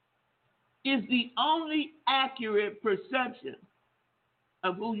is the only accurate perception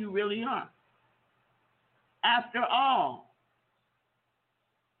of who you really are. After all,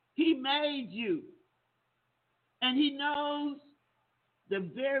 He made you, and He knows the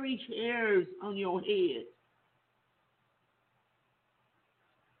very hairs on your head.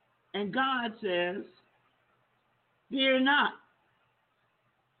 And God says, fear not,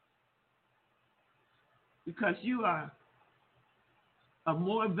 because you are of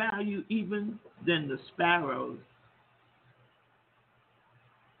more value even than the sparrows.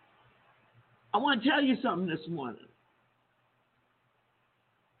 I want to tell you something this morning.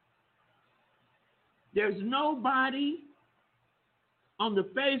 There's nobody on the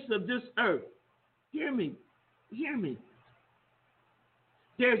face of this earth, hear me.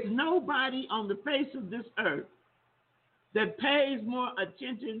 There's nobody on the face of this earth that pays more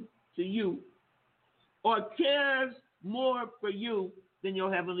attention to you or cares more for you than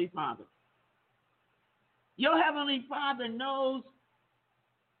your Heavenly Father. Your Heavenly Father knows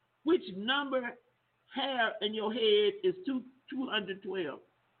which number hair in your head is 212.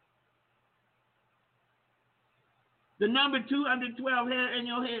 The number 212 hair in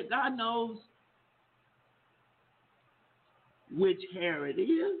your head, God knows which hair it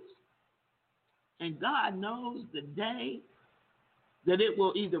is. And God knows the day that it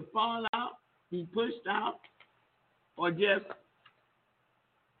will either fall out, be pushed out, or just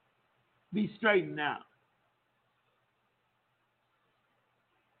be straightened out.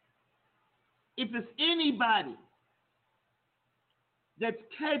 If it's anybody that's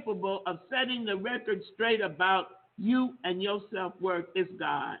capable of setting the record straight about you and your self-worth, it's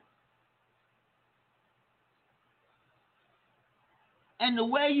God. And the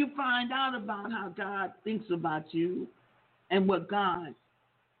way you find out about how God thinks about you and what God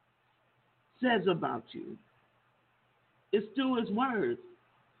says about you is through His Word.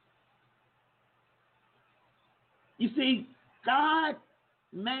 You see, God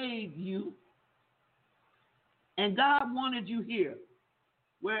made you, and God wanted you here.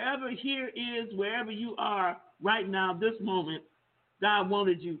 Wherever here is, wherever you are right now, this moment, God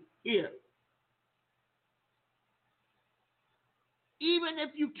wanted you here. Even if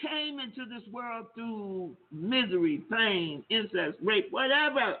you came into this world through misery, pain, incest, rape,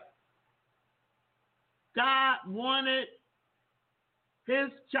 whatever, God wanted His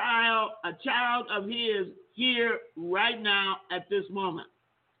child, a child of His, here right now at this moment.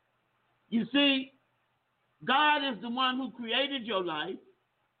 You see, God is the one who created your life.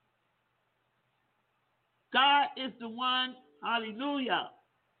 God is the one, hallelujah,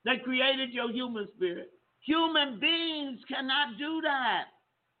 that created your human spirit. Human beings cannot do that.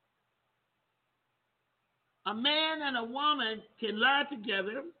 A man and a woman can lie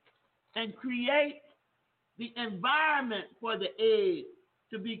together and create the environment for the egg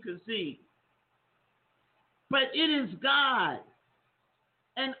to be conceived. But it is God,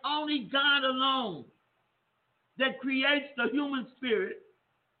 and only God alone, that creates the human spirit,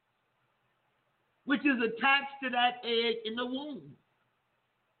 which is attached to that egg in the womb.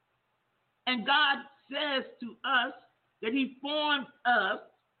 And God says to us that He formed us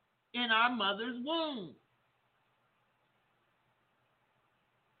in our mother's womb.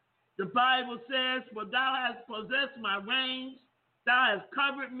 The Bible says, for thou hast possessed my reins, thou hast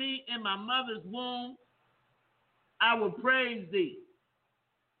covered me in my mother's womb. I will praise thee,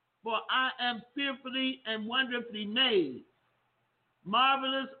 for I am fearfully and wonderfully made.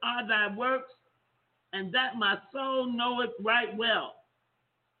 Marvelous are thy works, and that my soul knoweth right well.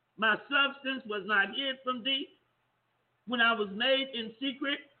 My substance was not hid from thee when I was made in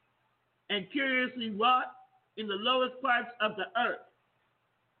secret and curiously wrought in the lowest parts of the earth.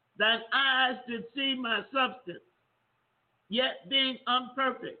 Thine eyes did see my substance, yet being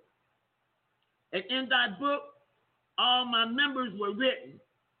imperfect. And in thy book all my members were written,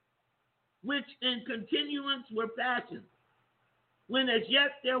 which in continuance were fashioned, when as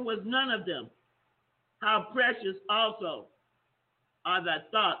yet there was none of them. How precious also are thy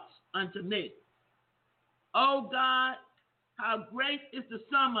thoughts unto me. O God, how great is the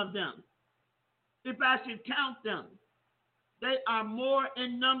sum of them. If I should count them, they are more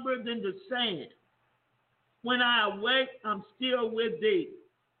in number than the sand. When I awake, I'm still with thee.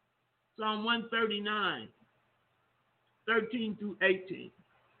 Psalm 139, 13 through 18.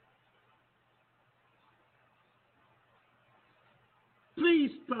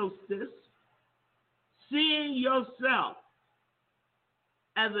 Please post this. Seeing yourself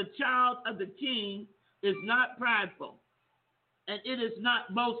as a child of the King is not prideful, and it is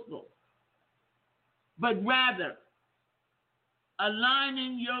not boastful, but rather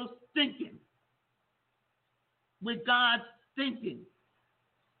aligning your thinking with God's thinking,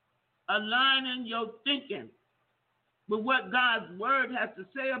 aligning your thinking with what God's word has to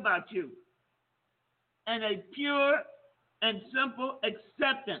say about you, and a pure and simple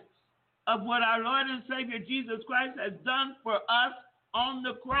acceptance of what our Lord and Savior Jesus Christ has done for us on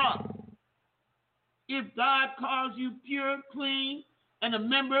the cross. If God calls you pure, clean, and a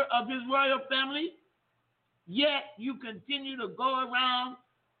member of his royal family, yet you continue to go around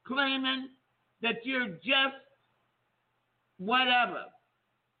claiming that you're just whatever.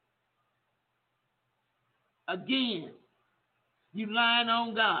 Again, you lying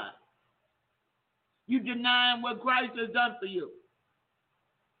on God. You denying what Christ has done for you.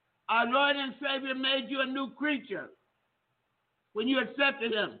 Our Lord and Savior made you a new creature when you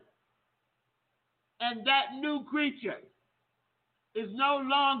accepted him. And that new creature is no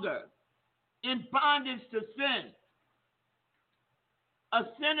longer in bondage to sin. A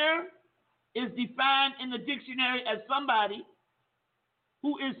sinner is defined in the dictionary as somebody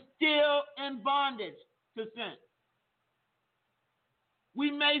who is still in bondage to sin.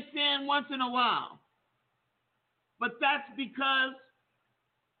 We may sin once in a while, but that's because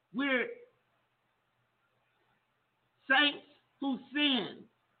we're saints who sin,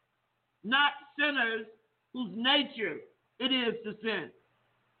 not sinners whose nature it is to sin.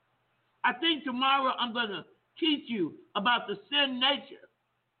 I think tomorrow I'm going to teach you about the sin nature.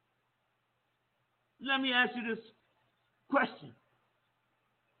 Let me ask you this question.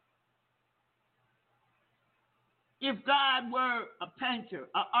 If God were a painter,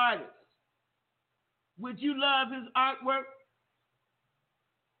 an artist, would you love his artwork?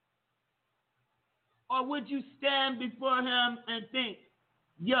 Or would you stand before him and think,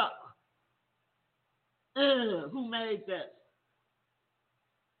 yuck, who made this?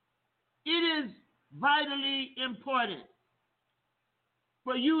 It is vitally important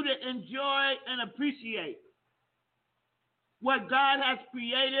for you to enjoy and appreciate what God has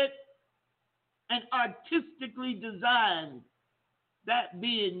created and artistically designed, that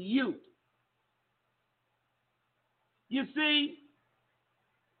being you. You see,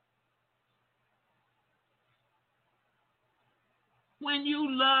 when you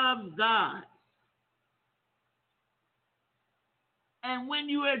love God and when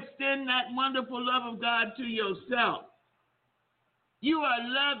you extend that wonderful love of God to yourself, you are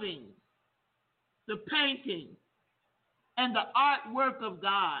loving the painting and the artwork of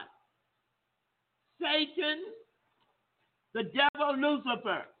God. Satan, the devil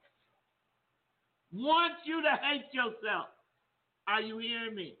Lucifer, wants you to hate yourself. Are you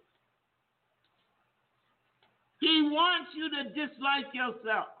hearing me? He wants you to dislike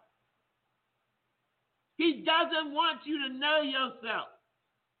yourself. He doesn't want you to know yourself.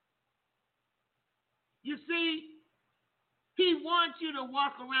 You see, he wants you to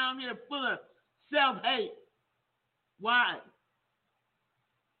walk around here full of self-hate. Why?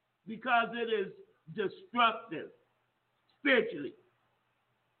 Because it is destructive spiritually.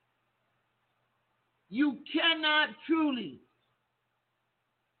 You cannot truly,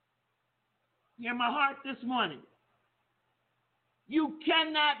 hear my heart this morning, you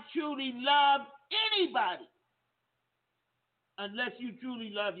cannot truly love anybody unless you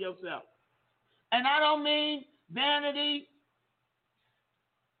truly love yourself. And I don't mean vanity.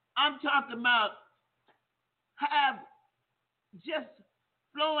 I'm talking about have just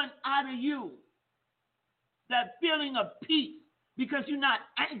flowing out of you that feeling of peace because you're not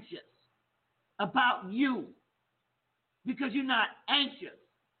anxious about you, because you're not anxious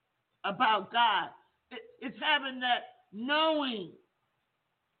about God. It's having that knowing.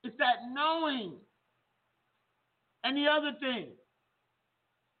 It's that knowing. And the other thing,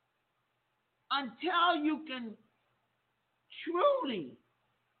 until you can truly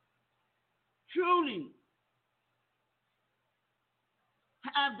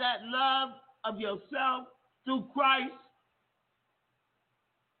have that love of yourself through Christ,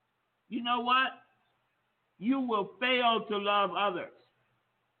 you know what? You will fail to love others.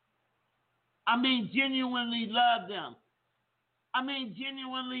 I mean, genuinely love them. I mean,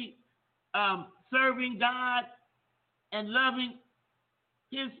 genuinely serving God and loving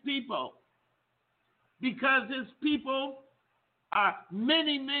his people. Because his people are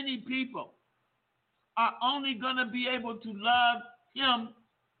many, many people are only going to be able to love him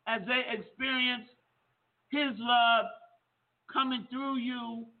as they experience his love coming through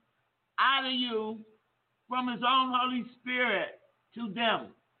you, out of you, from his own Holy Spirit to them.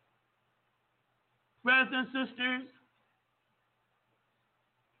 Brothers and sisters,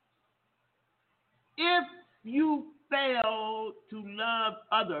 if you fail to love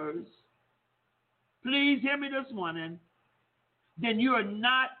others, please hear me this morning, then you are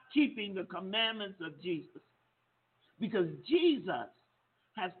not keeping the commandments of Jesus. Because Jesus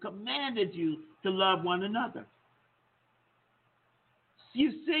has commanded you to love one another.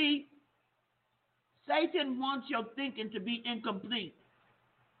 You see, Satan wants your thinking to be incomplete.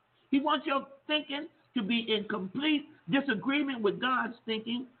 He wants your thinking to be in complete disagreement with God's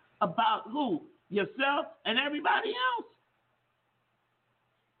thinking about who? Yourself and everybody else.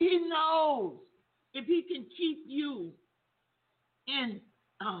 He knows if he can keep you in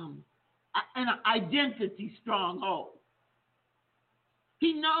an identity stronghold.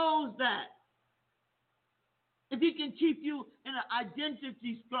 He knows that if he can keep you in an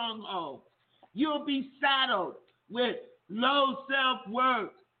identity stronghold, you'll be saddled with low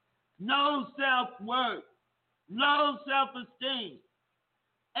self-worth, no self-worth, low self-esteem.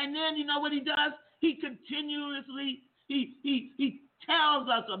 And then you know what he does? He continuously, he tells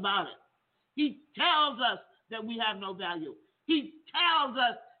us about it. He tells us that we have no value. He tells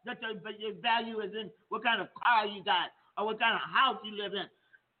us that your value is in what kind of car you got or what kind of house you live in.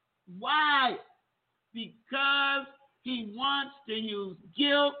 Why? Because he wants to use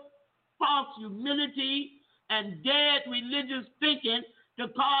guilt, false humility, and dead religious thinking to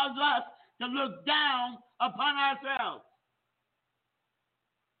cause us to look down upon ourselves.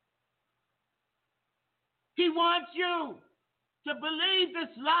 He wants you to believe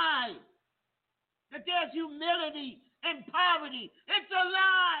this lie, that there's humility in poverty. It's a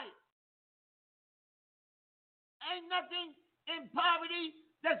lie. Ain't nothing in poverty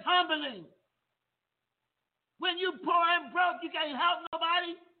that's humbling. When you poor and broke, you can't help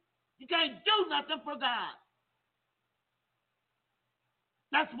nobody. You can't do nothing for God.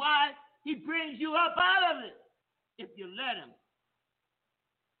 That's why he brings you up out of it, if you let him.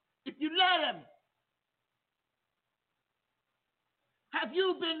 If you let him. Have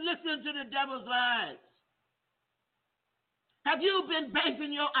you been listening to the devil's lies? Have you been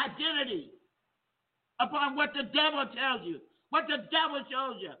basing your identity upon what the devil tells you, what the devil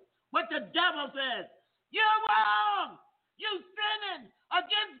shows you, what the devil says? You're wrong. You're sinning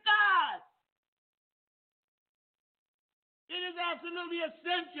against God. It is absolutely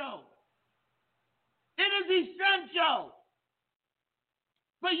essential. It is essential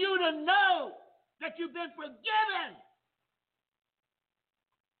for you to know that you've been forgiven.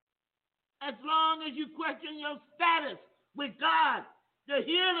 As long as you question your status with God, your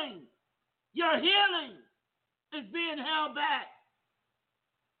healing is being held back.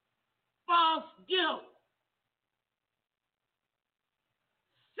 False guilt,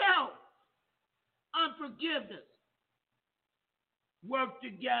 self, unforgiveness work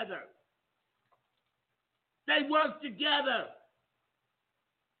together. They work together.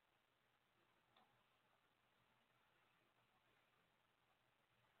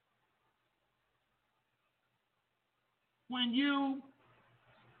 When you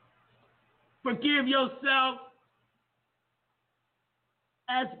forgive yourself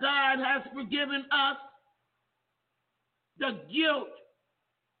as God has forgiven us, the guilt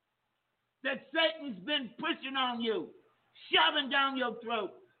that Satan's been pushing on you, shoving down your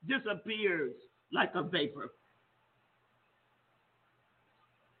throat, disappears like a vapor.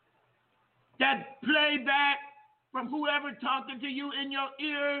 That playback from whoever talking to you in your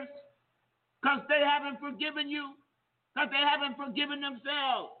ears, because they haven't forgiven you, because they haven't forgiven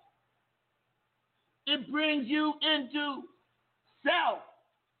themselves. It brings you into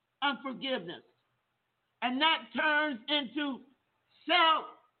self-unforgiveness. And that turns into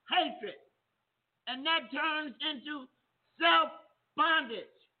self-hatred. And that turns into self-bondage.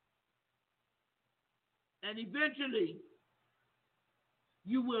 And eventually,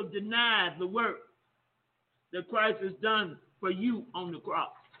 you will deny the work that Christ has done for you on the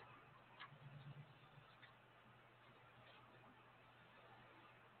cross.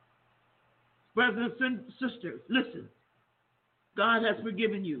 Brothers and sisters, listen. God has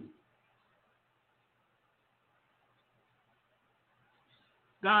forgiven you.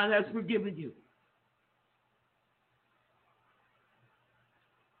 God has forgiven you.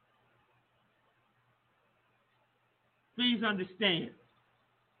 please understand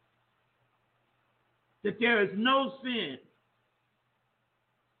that there is no sin.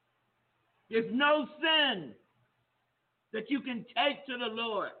 There's no sin that you can take to the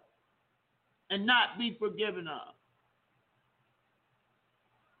Lord and not be forgiven of.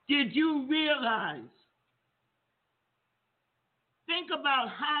 Did you realize? Think about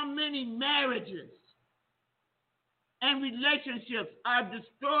how many marriages and relationships are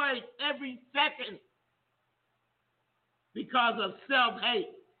destroyed every second because of self-hate.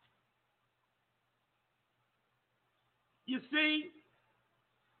 You see,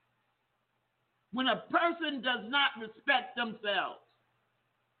 when a person does not respect themselves,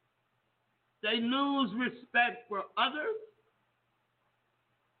 they lose respect for others,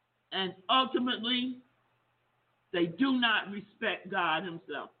 and ultimately, they do not respect God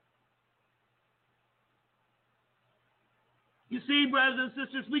himself. You see, brothers and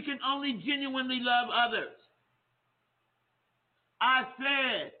sisters, we can only genuinely love others. I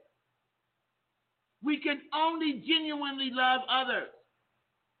said, we can only genuinely love others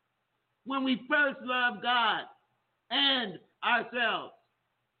when we first love God and ourselves.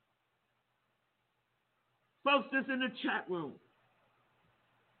 Post this in the chat room.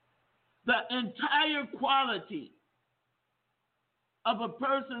 The entire quality of a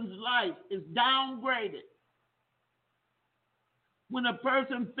person's life is downgraded when a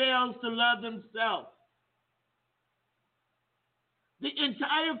person fails to love themselves. The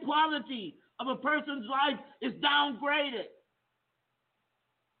entire quality of a person's life is downgraded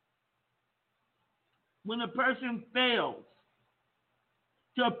when a person fails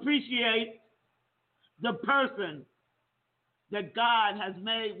to appreciate the person that God has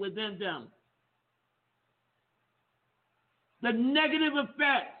made within them. The negative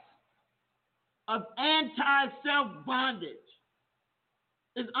effects of anti-self bondage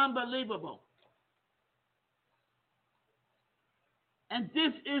is unbelievable. And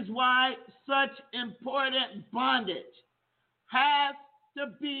this is why such important bondage has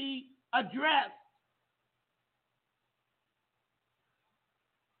to be addressed.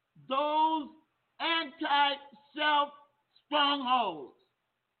 Those anti-self strongholds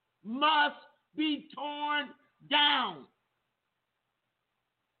must be torn down.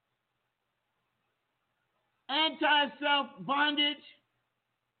 Anti-self bondage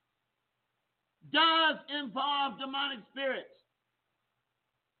does involve demonic spirits.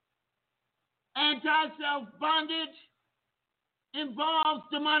 Anti-self bondage involves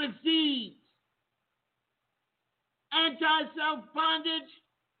demonic seeds. Anti-self bondage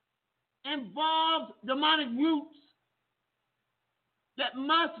involves demonic roots that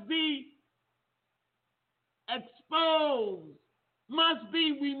must be exposed, must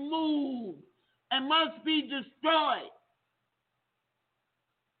be removed, and must be destroyed.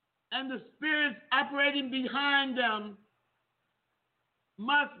 And the spirits operating behind them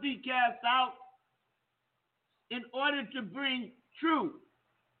must be cast out in order to bring true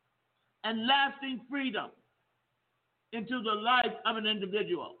and lasting freedom into the life of an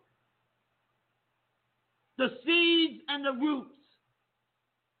individual. The seeds and the roots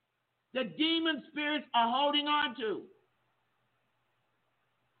that demon spirits are holding on to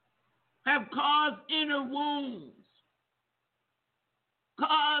have caused inner wounds,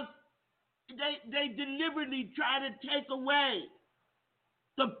 they deliberately try to take away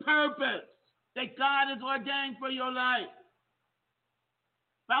the purpose that God has ordained for your life.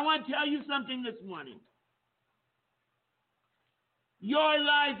 But I want to tell you something this morning. Your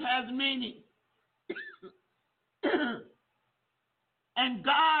life has meaning. And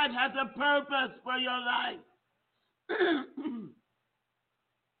God has a purpose for your life.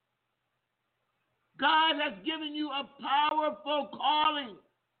 God has given you a powerful calling.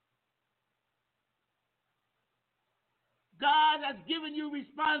 God has given you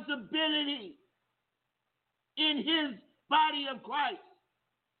responsibility in his body of Christ.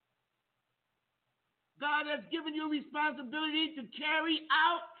 God has given you responsibility to carry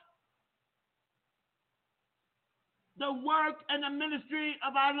out the work and the ministry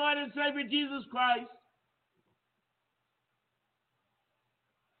of our Lord and Savior Jesus Christ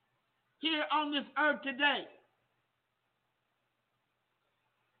here on this earth today.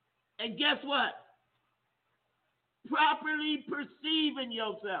 And guess what? Properly perceiving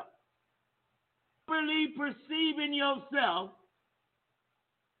yourself. Properly perceiving yourself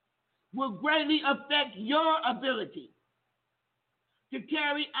will greatly affect your ability to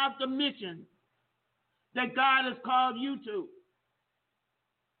carry out the mission that God has called you to.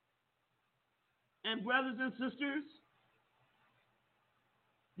 And brothers and sisters,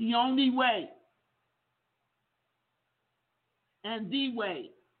 the only way and the way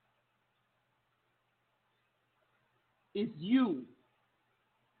is you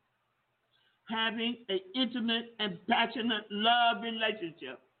having an intimate and passionate love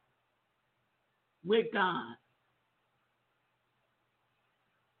relationship with God.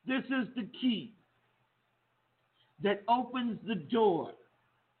 This is the key that opens the door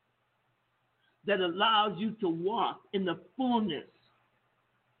that allows you to walk in the fullness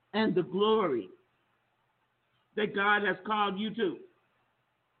and the glory that God has called you to.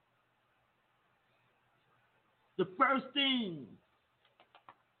 The first thing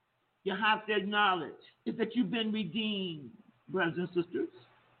you have to acknowledge is that you've been redeemed, brothers and sisters.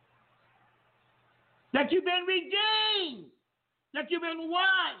 That you've been redeemed. That you've been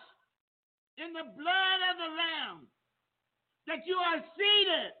washed in the blood of the Lamb. That you are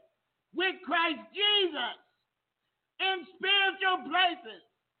seated with Christ Jesus in spiritual places.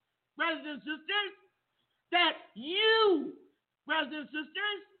 Brothers and sisters, that you, brothers and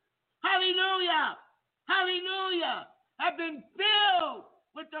sisters, hallelujah, hallelujah, have been filled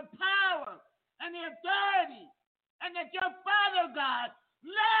with the power and the authority, and that your Father God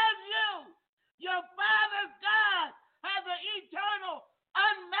loves you. Your Father God has an eternal,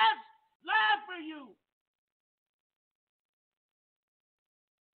 unmatched love for you.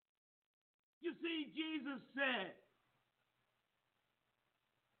 You see, Jesus said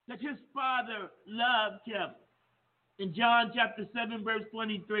that his Father loved him in John chapter 7, verse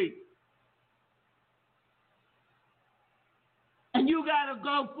 23. And you got to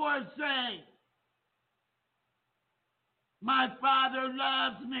go forth saying, my Father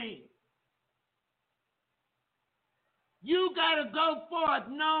loves me. You got to go forth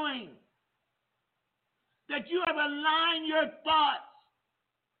knowing that you have aligned your thoughts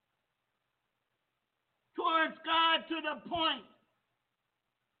towards God to the point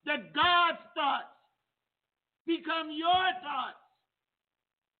that God's thoughts become your thoughts.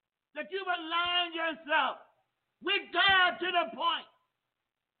 That you've aligned yourself with God to the point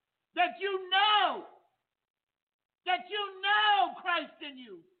that you know Christ in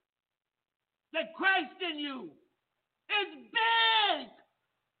you. That Christ in you is big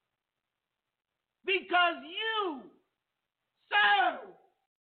because you serve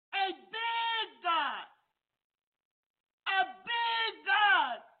a big God. A big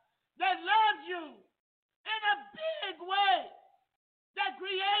God that loves you in a big way, that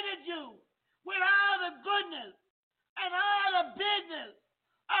created you with all the goodness and all the bigness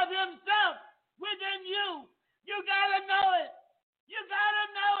of himself within you. You gotta know it. You gotta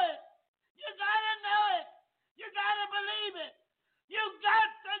know it. You gotta know it. You gotta believe it. You got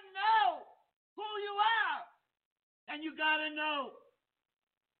to know who you are. And you gotta know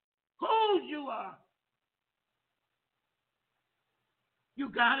whose you are. You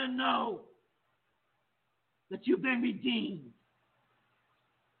gotta know that you've been redeemed.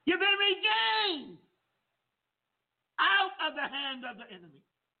 You've been redeemed out of the hand of the enemy.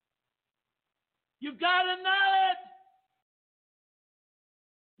 You gotta know it.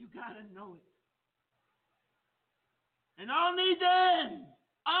 You gotta know it. And only then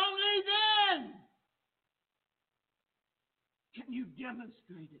can you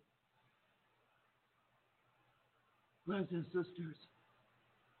demonstrate it. Brothers and sisters,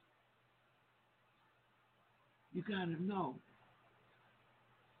 you gotta know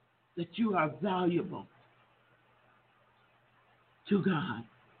that you are valuable to God.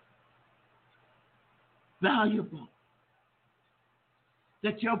 Valuable.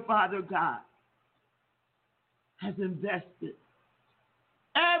 That your Father God has invested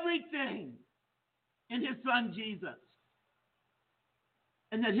everything in his Son Jesus.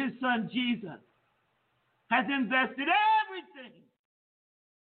 And that his Son Jesus has invested everything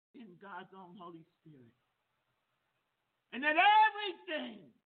in God's own Holy Spirit. And that everything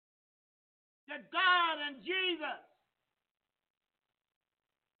that God and Jesus,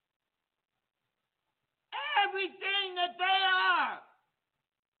 everything that they are,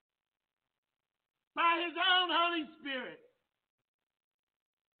 by his own Holy Spirit,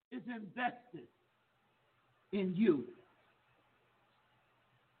 is invested in you.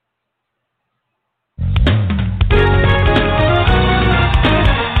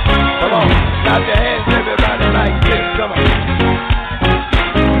 Come on, clap your hands, everybody, like this. Come on.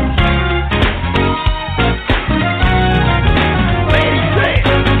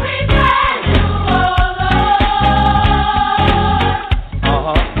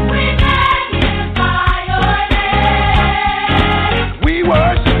 We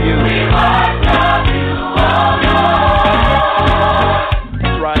worship you, oh Lord.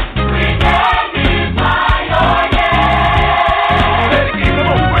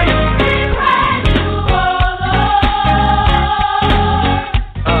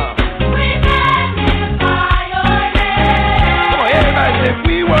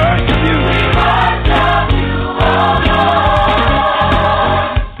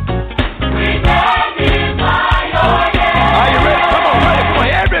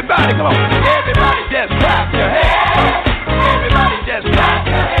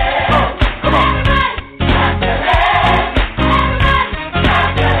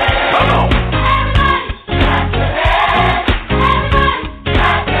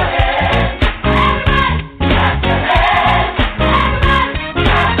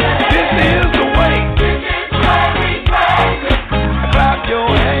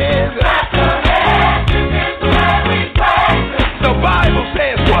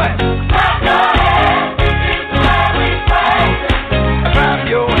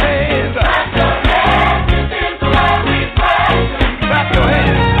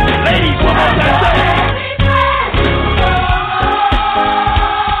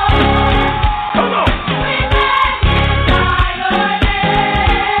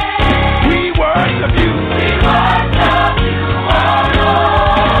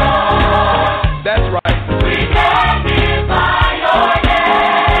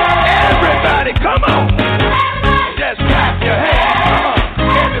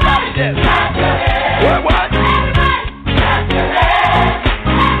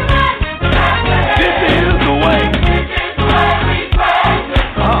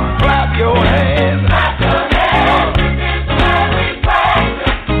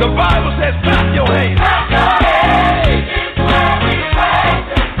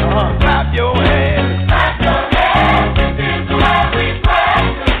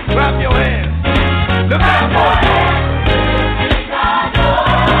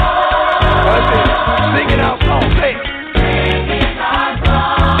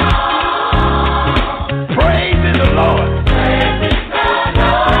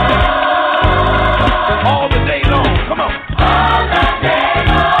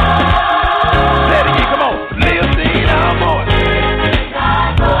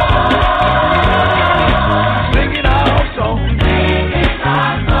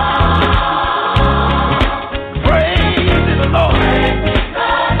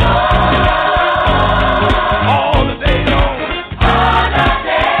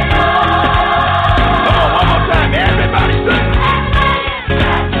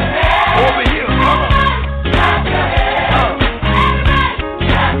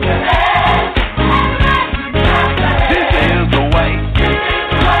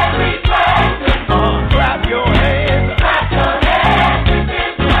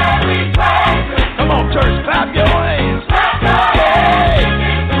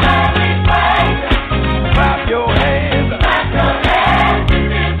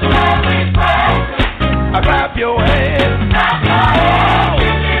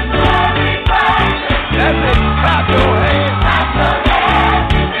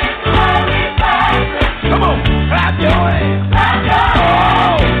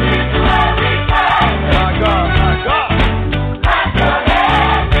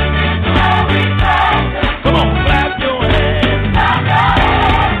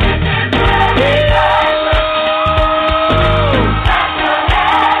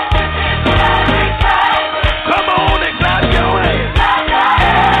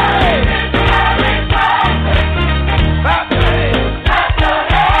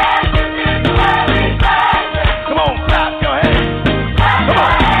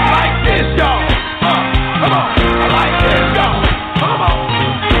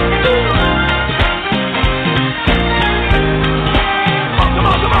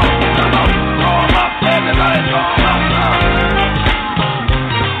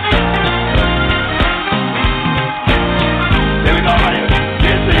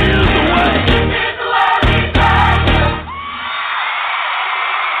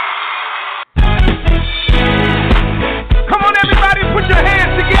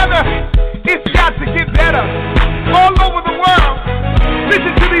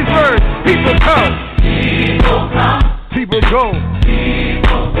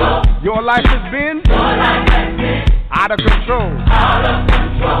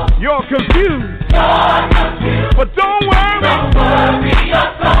 you're confused.